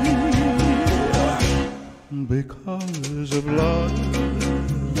away. Because of love,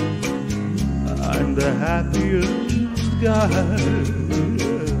 I'm the happiest guy,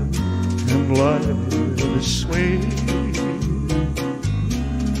 and life is sweet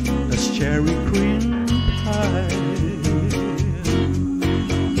as cherry cream pie.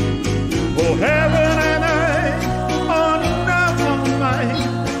 Oh, heaven and earth, oh no,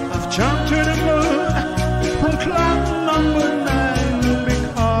 I've jumped to the moon from cloud number 9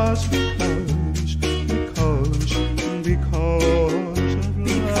 because of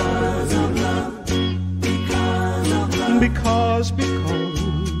love. Because of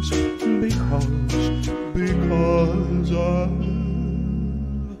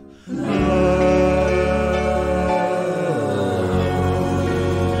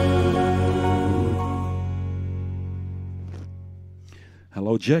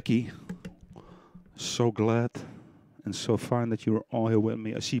Hello, Jackie. So glad and so fine that you're all here with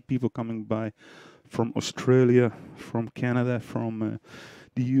me. I see people coming by from Australia, from Canada, from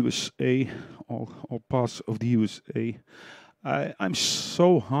the USA, all parts of the USA. I'm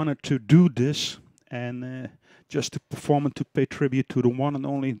so honored to do this and just to perform and to pay tribute to the one and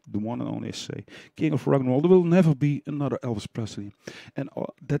only, I say, King of Rock and Roll. There will never be another Elvis Presley, and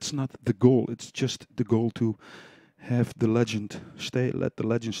that's not the goal. It's just the goal to have the legend let the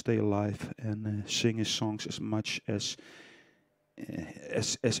legend stay alive and sing his songs as much as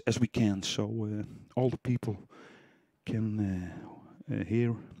we can, so all the people can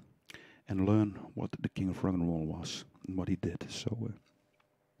hear and learn what the King of Rock and Roll was and what he did. So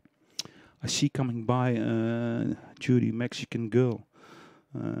I see coming by Judy, Mexican girl.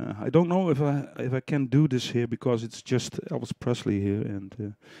 I don't know if I can do this here because it's just Elvis Presley here,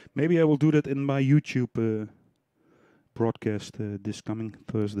 and maybe I will do that in my YouTube broadcast this coming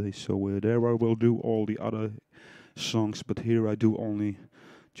Thursday. So there I will do all the other songs, but here I do only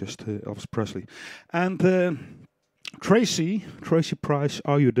just Elvis Presley. And Tracy Price,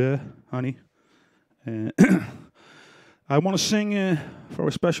 are you there, honey? I want to sing for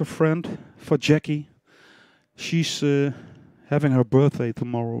a special friend, for Jackie. She's having her birthday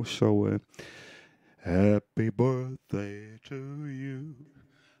tomorrow, so happy birthday to you,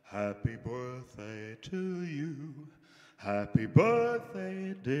 happy birthday to you, happy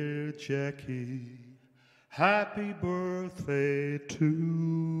birthday, dear Jackie, happy birthday to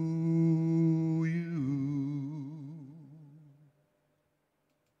you.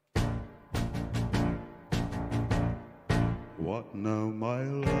 What now, my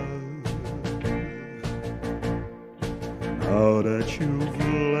love, now that you've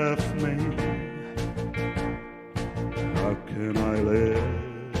left me, how can I live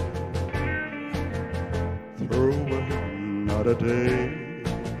through another day,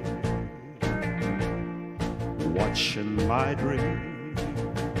 watching my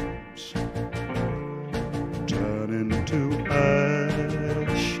dreams turn into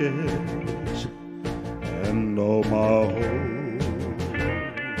ashes and all my hopes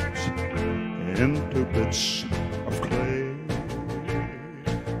into bits of clay.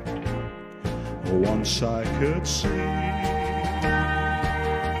 Once I could see,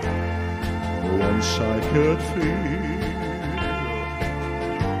 once I could feel,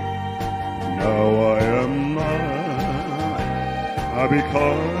 now I am not, I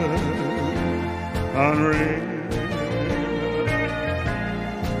become unreal.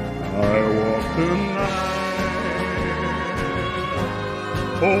 I walk the night,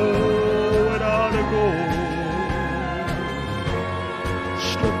 oh, without a goal,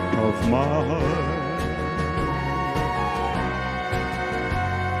 stripped of my heart,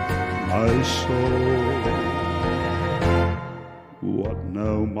 my soul. What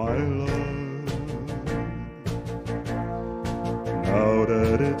now, my love? Now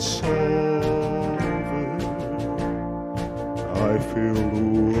that it's over, I feel the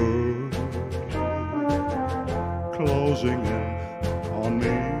world closing in on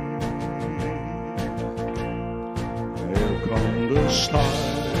me. Here come the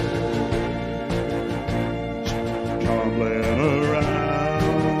stars tumbling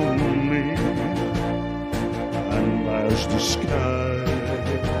around me, and there's the sky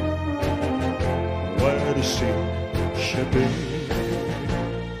where the sea should be.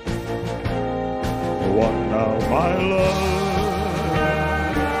 What now, my love?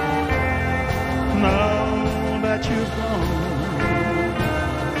 Now that you've gone,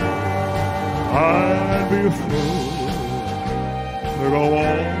 I'd be a fool to go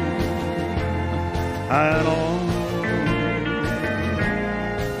on and on.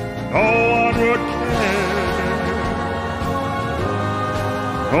 No one would care,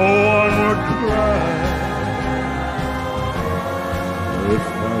 no one would cry if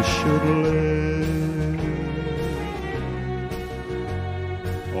I should live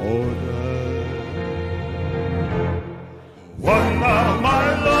or die. What now, my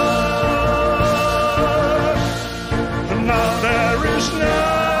love? Now there is nothing,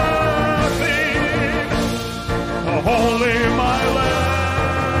 only my last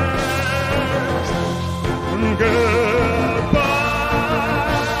goodbye,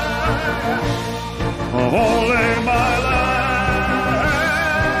 only my last.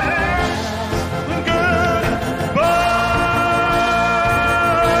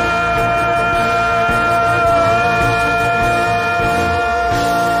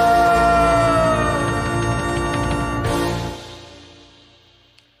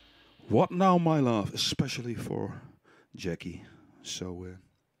 What now, my love, especially for Jackie. So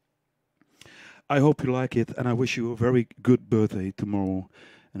I hope you like it, and I wish you a very good birthday tomorrow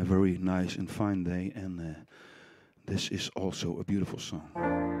and a very nice and fine day. And this is also a beautiful song.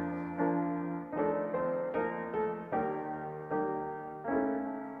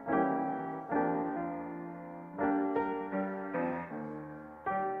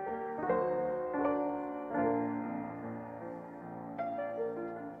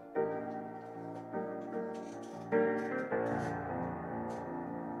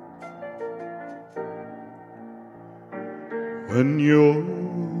 When you're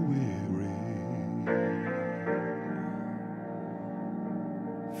weary,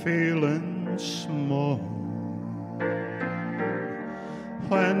 feeling small,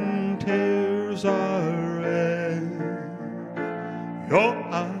 when tears are in your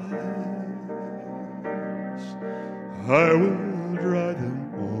eyes, I will dry them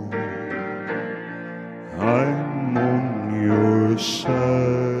all. I'm on your side.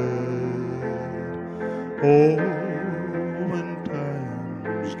 Oh,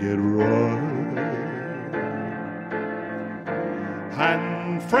 get right,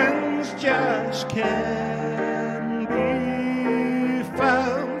 and friends just can't be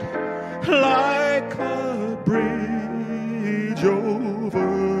found like a bridge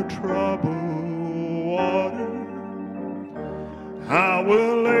over troubled water. I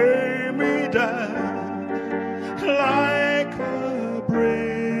will lay me down like a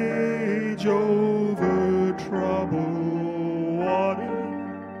bridge over troubled water.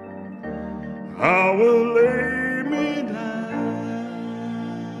 I will lay me down.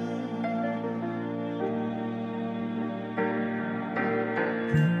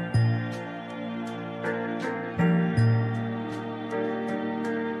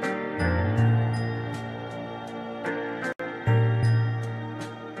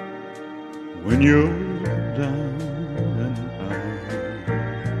 When you're down and out,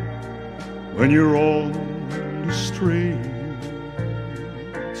 when you're on the street,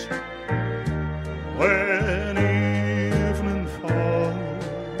 when evening falls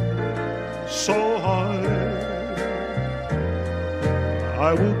so hard,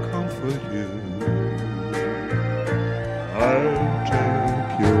 I will comfort you. I'll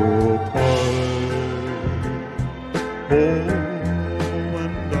take your part. Oh,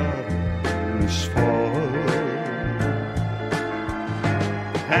 when darkness falls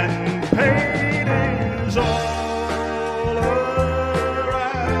and pain is all around,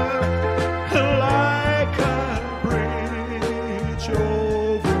 like a bridge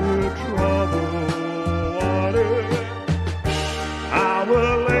over troubled water, I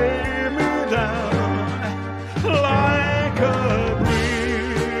will lay me down like a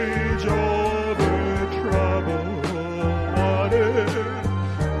bridge over troubled water.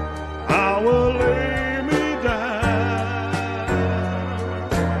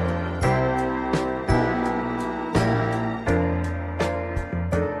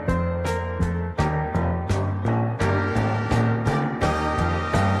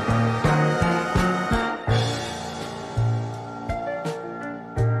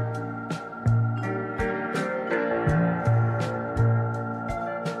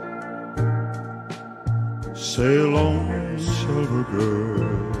 Sail on, silver girl,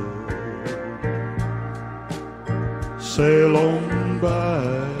 sail on by.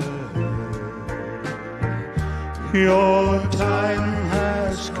 Your time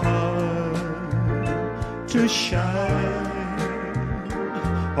has come to shine.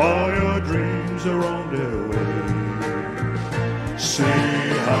 All your dreams are on their way. See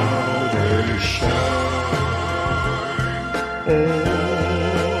how they shine. Oh,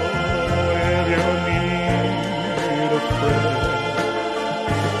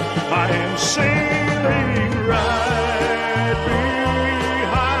 I am sailing right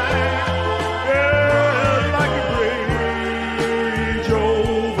behind, yeah, like a bridge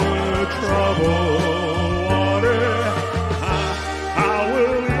over troubled water. I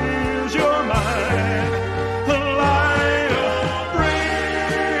will ease your mind like a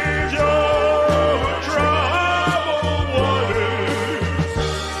bridge over troubled water.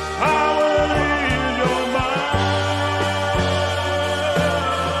 I will ease your mind.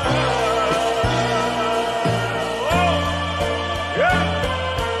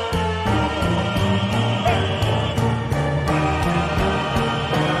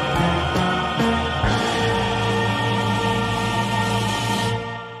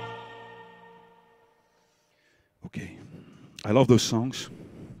 Okay, I love those songs.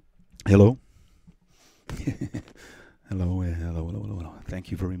 Hello. Hello, hello.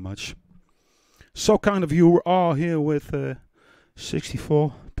 Thank you very much. So kind of you. We're all here with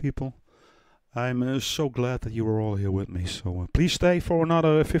 64 people. I'm so glad that you were all here with me. So please stay for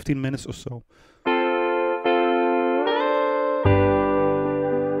another 15 minutes or so.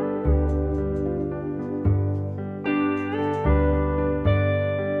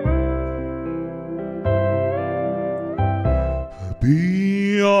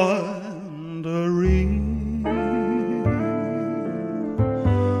 Beyond the reef,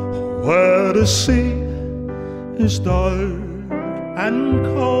 where the sea is dark and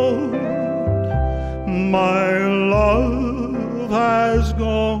cold, my love has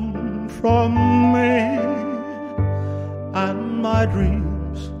gone from me, and my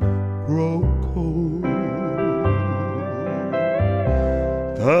dreams grow cold.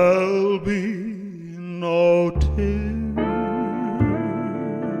 There'll be no tears,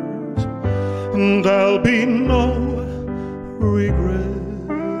 there'll be no regretting.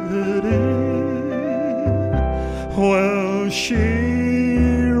 Will she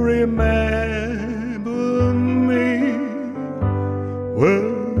remember me?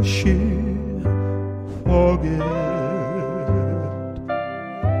 Will she forget?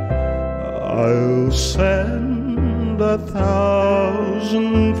 I'll send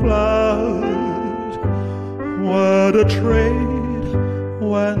 1,000 flowers where the trade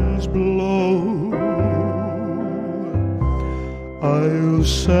winds blow. I'll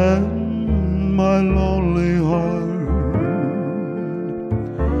send my lonely heart,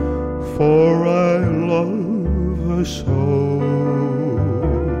 for I love her so.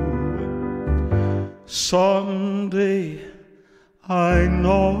 Someday I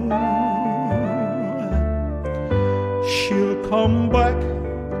know she'll come back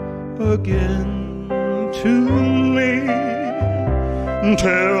again to me.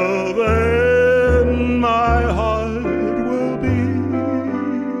 Till then my heart will be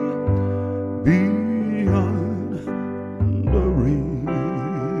beyond the reef.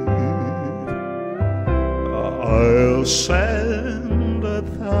 I'll send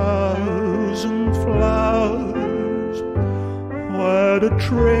 1,000 flowers where the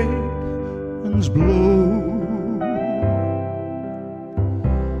trade winds blow.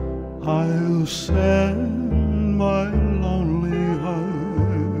 I'll send my lonely heart,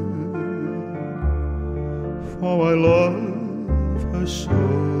 for I love her so.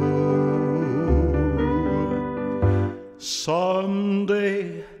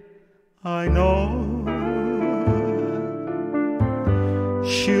 Someday I know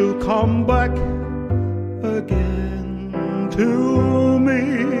she'll come back again to me.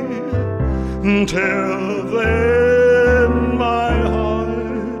 Till then my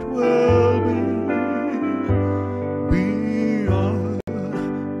heart will be beyond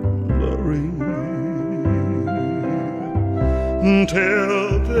the reef.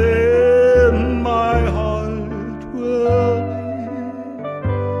 Till then my heart will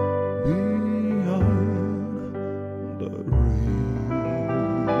be beyond the reef.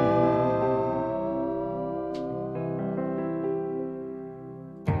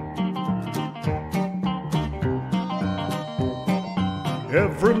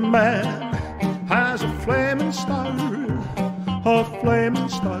 Every man has a flaming star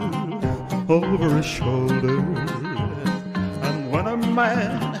over his shoulder. And when a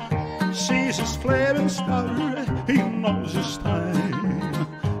man sees his flaming star, he knows his time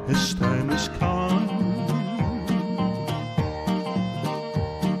has come.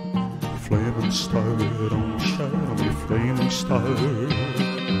 Flaming star, don't shine on me, flaming star.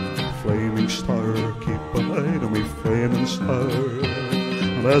 Flaming star, keep a light on me, flaming star.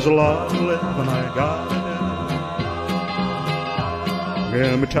 There's a lot of living I gotta do.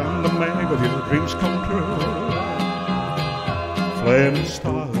 Give me time to make of your dreams come true. Flaming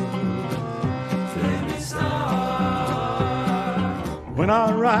star, flaming star. When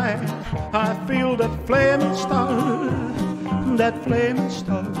I ride, I feel that flaming star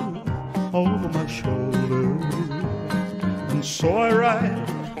over my shoulder. And so I ride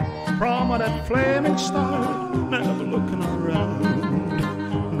from that flaming star, never looking around,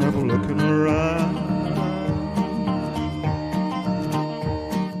 never looking around.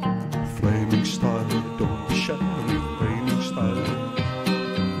 Flaming star, don't be shy on me, flaming star.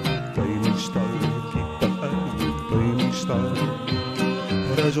 Flaming star, keep the light on me, flaming star.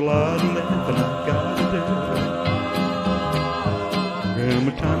 But there's a lot of living I gotta do. Give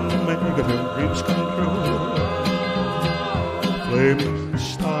me time to make of your dreams come true. Flaming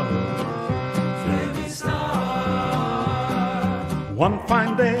star, flaming star. One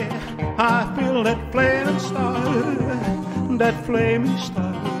fine day I feel that flaming star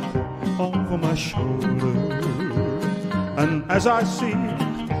over my shoulder. And as I see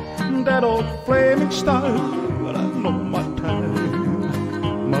that old flaming star, well, I know my time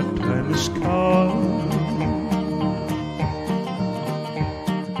has come.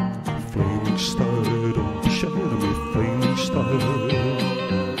 Flaming star, don't shine on me, flaming star.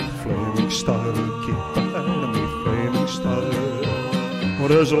 Flaming star, keep the light on me, flaming star. Well,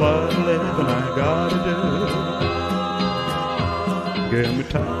 there's a lot of living I gotta do. Give me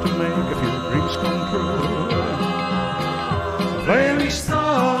time to make a few dreams come true. Flaming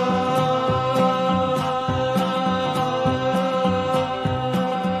star.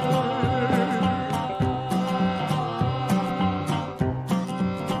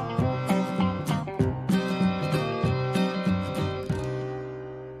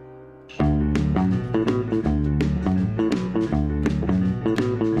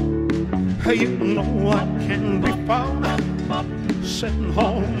 You know I can be found sitting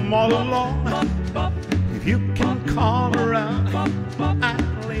home all alone. If you can call around,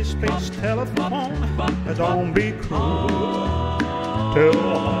 at least please telephone. Don't be cruel, tell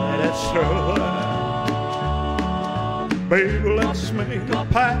me that's true. Baby, let's make a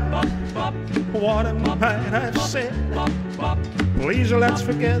pact. What I might have said, please let's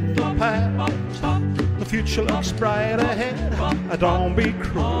forget the past. The future looks bright ahead. Don't be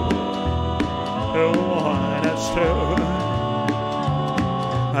cruel. Oh, that's true.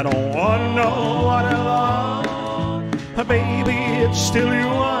 I don't want to know what I love. Baby, it's still you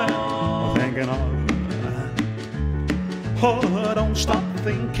I'm thinking of. Oh, don't stop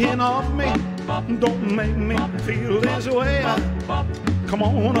thinking of me. Don't make me feel this way. Come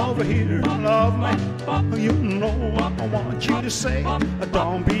on over here and love me. You know what I want you to say.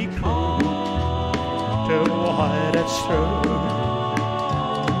 Don't be cruel. Oh, that's true.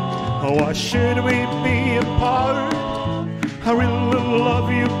 Why should we be apart? I really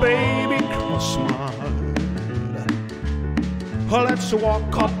love you, baby, cross my heart. Let's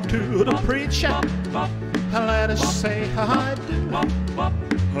walk up to the preacher and let us say I do.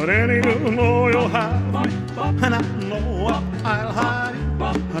 Then you know you'll have me, and I know I'll have you.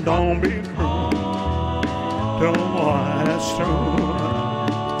 Don't be cruel, why that's true.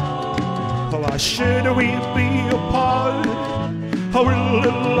 Why should we be apart? I really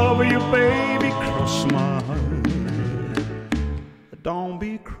love you, baby, cross my heart. Don't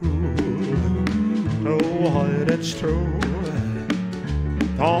be cruel, oh, that's true.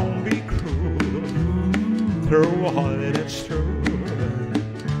 Don't be cruel, oh, that's true.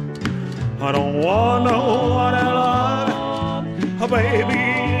 I don't want no one I love, baby,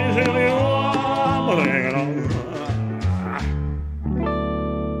 if you are thinking of.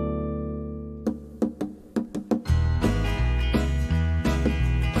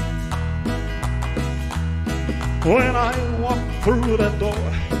 When I walk through the door,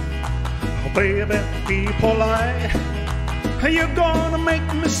 oh baby, be polite. You're gonna make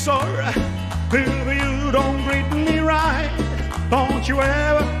me sorry if you don't greet me right. Don't you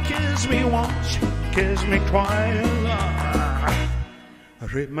ever kiss me once, kiss me twice.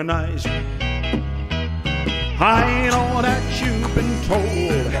 Read my eyes. I know that you've been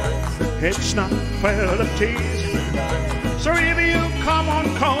told it's not fair to tease. So if you come on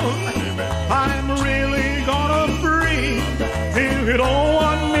cold, I'm really gonna breathe. If you don't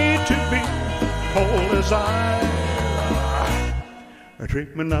want me to be cold as ice,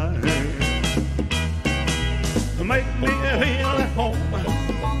 treat me nice, make me feel at home.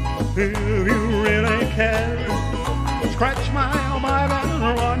 If you really care, scratch my back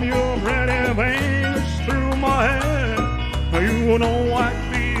and run your pretty fingers through my hair. You know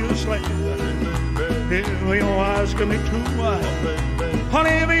I'd be a slave if you're asking me to.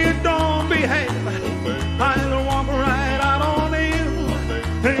 Honey, if you don't behave, I'll walk right out on you.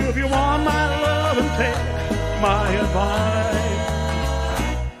 If you want my love and take my advice,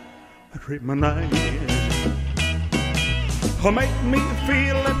 treat me nice, make me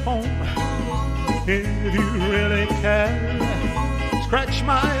feel at home. If you really care, scratch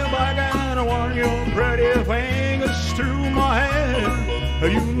my back and run your pretty fingers through my hair.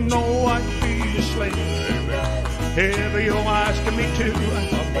 You know I'd be a slave if you're asking me to.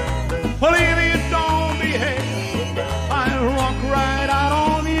 Well, if you don't behave, I'll walk right out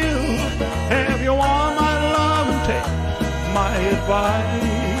on you. If you want my love and take my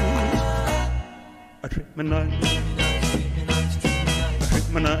advice, treat me nice, treat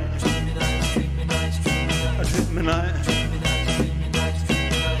me nice, treat me nice.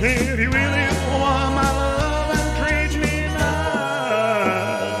 If you really want my love and treat me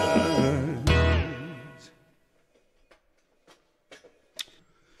nice.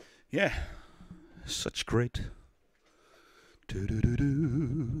 Yeah, such great.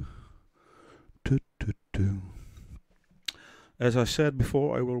 Do-do-do-do. Do-do-do. As I said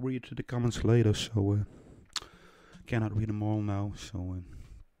before, I will read the comments later, so cannot read them all now. So,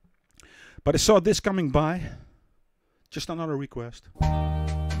 but I saw this coming by. Just another request.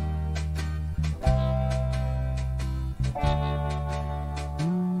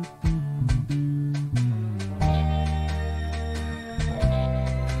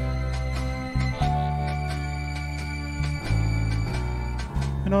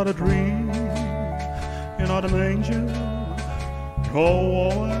 You're not a dream, you're not an angel,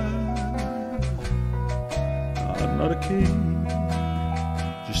 you're not a king,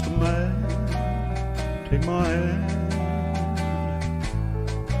 just a man. Take my hand,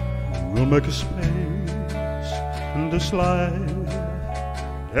 we'll make a space in this life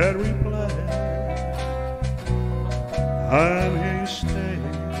that we play. I'm here to stay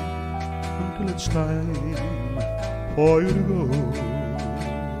until it's time for you to go.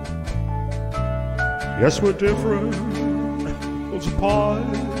 Yes, we're different, worlds apart,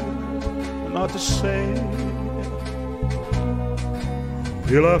 but not the same.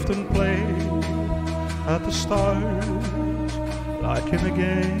 We laughed and played at the stars, like in a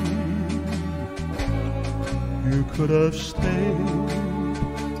game. You could have stayed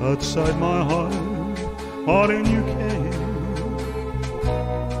outside my heart, but in you came.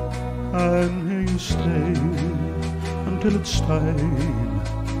 And here you stay until it's time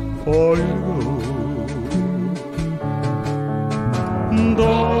for you to go.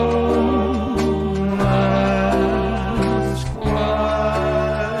 Don't ask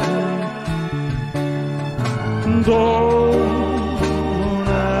why. Don't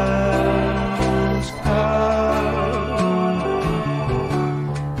ask how.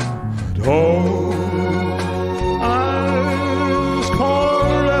 Don't ask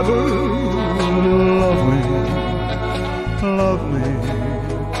forever. Love me, love me,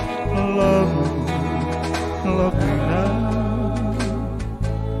 love me, love me now.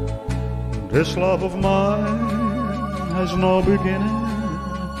 This love of mine has no beginning,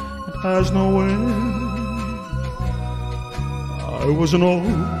 it has no end. I was an oak,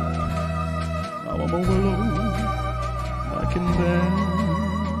 now I'm a willow, I can bend.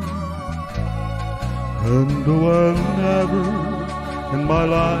 And though I'll never in my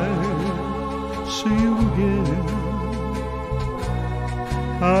life see you again,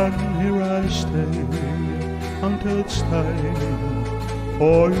 and here I stay until it's time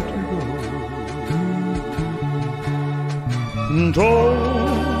for you to go.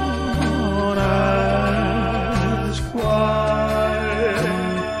 Don't ask why.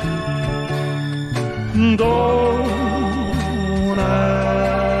 Don't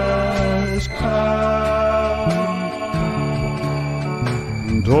ask how.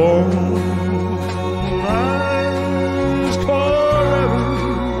 Don't ask forever.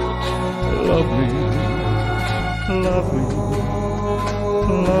 Love me, love me,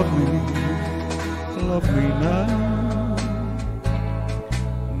 love me, love me now.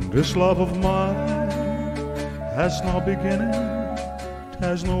 This love of mine has no beginning, it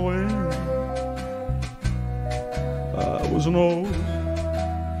has no end. I was an oak,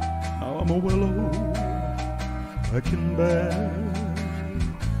 now I'm a willow, I can bear.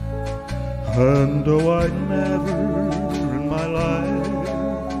 And though I'd never in my life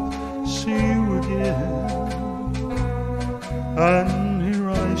see you again, and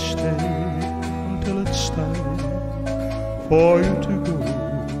for you to go.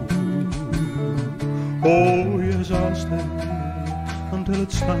 Oh yes, I'll stay until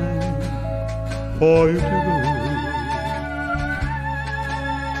it's time for you to go.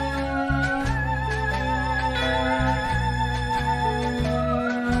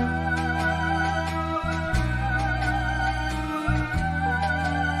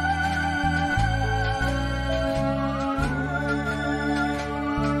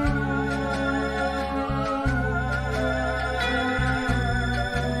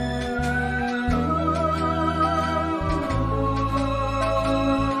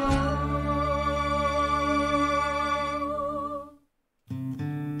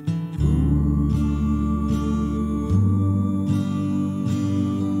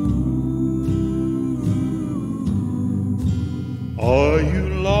 Are you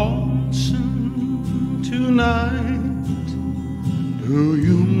lonesome tonight? Do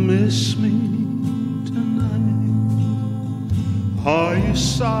you miss me tonight? Are you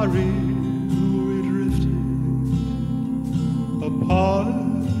sorry we drifted apart?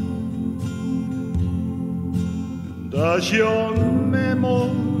 Does your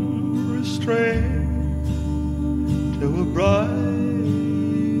memory stray to a bright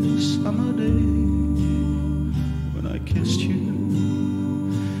summer day when I kissed you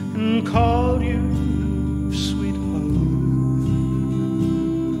and called you sweetheart?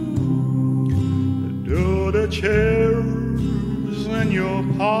 Do the chairs in your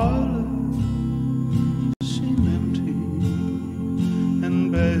parlor seem empty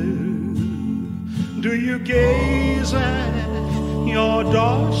and bare? Do you gaze at your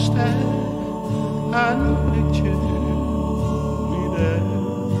doorstep and picture me there?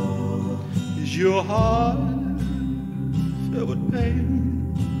 Is your heart filled with pain?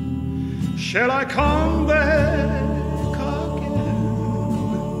 Shall I come back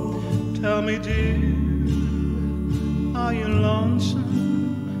again? Tell me, dear, are you lonesome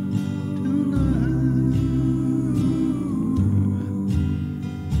tonight?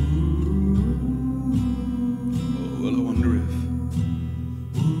 Oh, well, I wonder if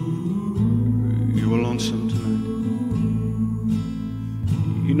you were lonesome tonight.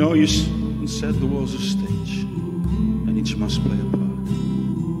 You know, you said the world's a stage and each must play a part.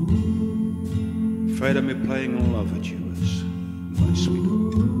 Afraid of me playing in love with you as my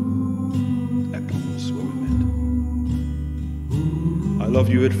sweetheart. That was where we met. I loved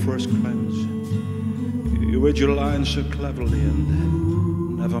you at first glance. You read your lines so cleverly and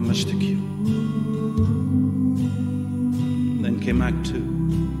never missed a cue. Then came Act Two.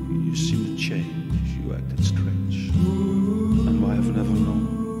 You seemed to change. You acted strange, and I have never known.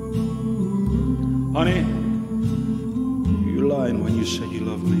 Honey, you lied when you said you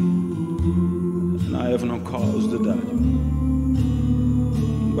loved me. And I have no cause to doubt you,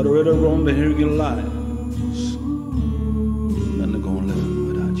 but I'd rather run to hear your lies than to go on living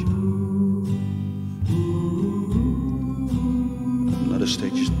without you. Another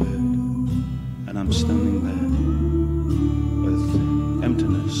stage is bad, and I'm standing there with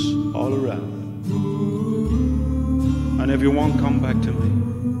emptiness all around. And if you won't come back to me,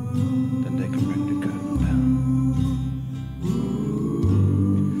 then they can bring the curtain down.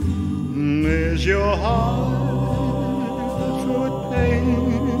 Is your heart full of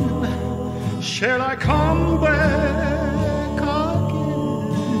pain? Shall I come back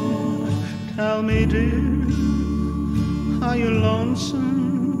again? Tell me, dear, are you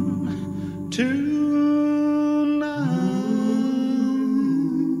lonesome tonight?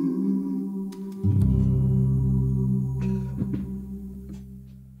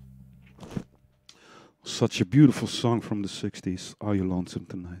 Such a beautiful song from the 60s, Are You Lonesome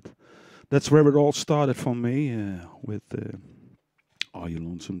Tonight? That's where it all started for me, with Are You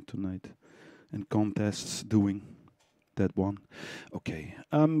Lonesome Tonight? And contests doing that one. Okay,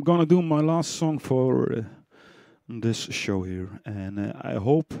 I'm gonna do my last song for this show here, and I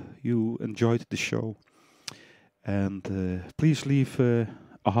hope you enjoyed the show. And please leave a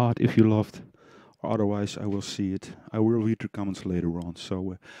heart if you loved. Otherwise, I will see it. I will read the comments later on.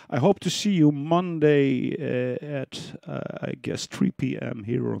 So I hope to see you Monday at, I guess, 3 p.m.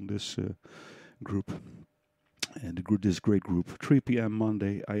 here on this group. And this great group. 3 p.m.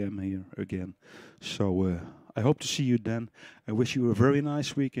 Monday, I am here again. So I hope to see you then. I wish you a very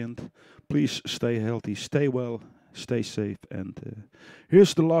nice weekend. Please stay healthy, stay well, stay safe. And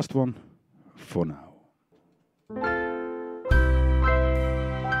here's the last one for now.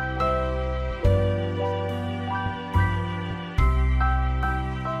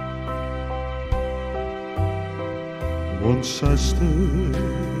 Once I stood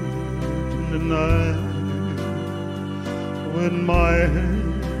in the night with my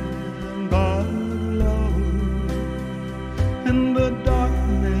hand by love,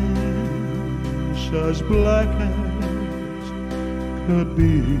 as black as could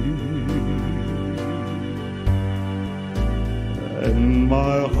be. And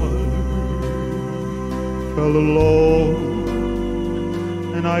my heart fell alone,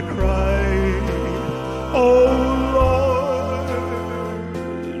 and I cried, oh Lord,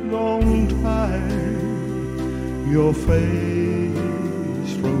 don't hide your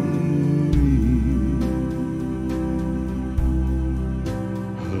face from me.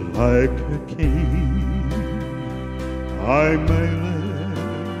 Like a king, I may live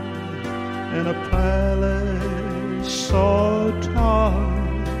in a palace so tall,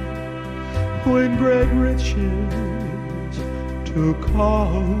 with great riches to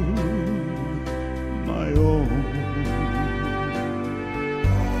call my own.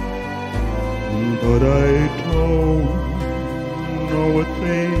 But I don't know a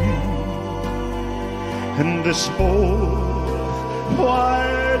thing in this whole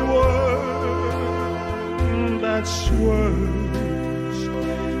wide world that's worse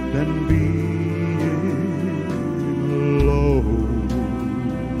than being alone.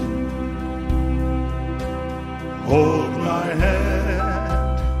 Hold my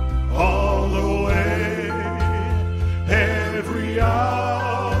hand all the way, every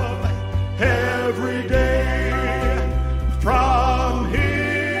hour, every day, from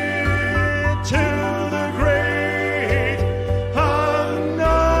here to the great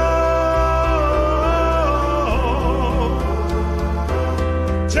unknown.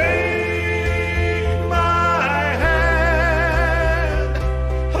 Take my hand,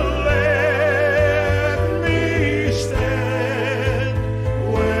 let me stand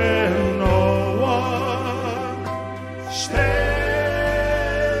where no one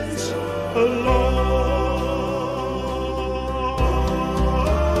stands alone.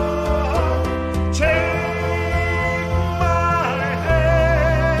 Take my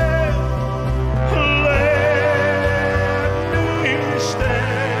hand, let me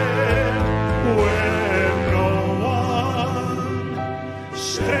stand where no one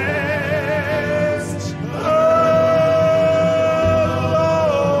stands alone.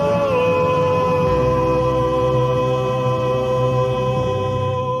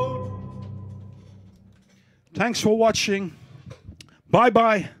 Thanks for watching.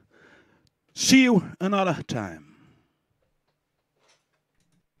 Bye-bye. See you another time.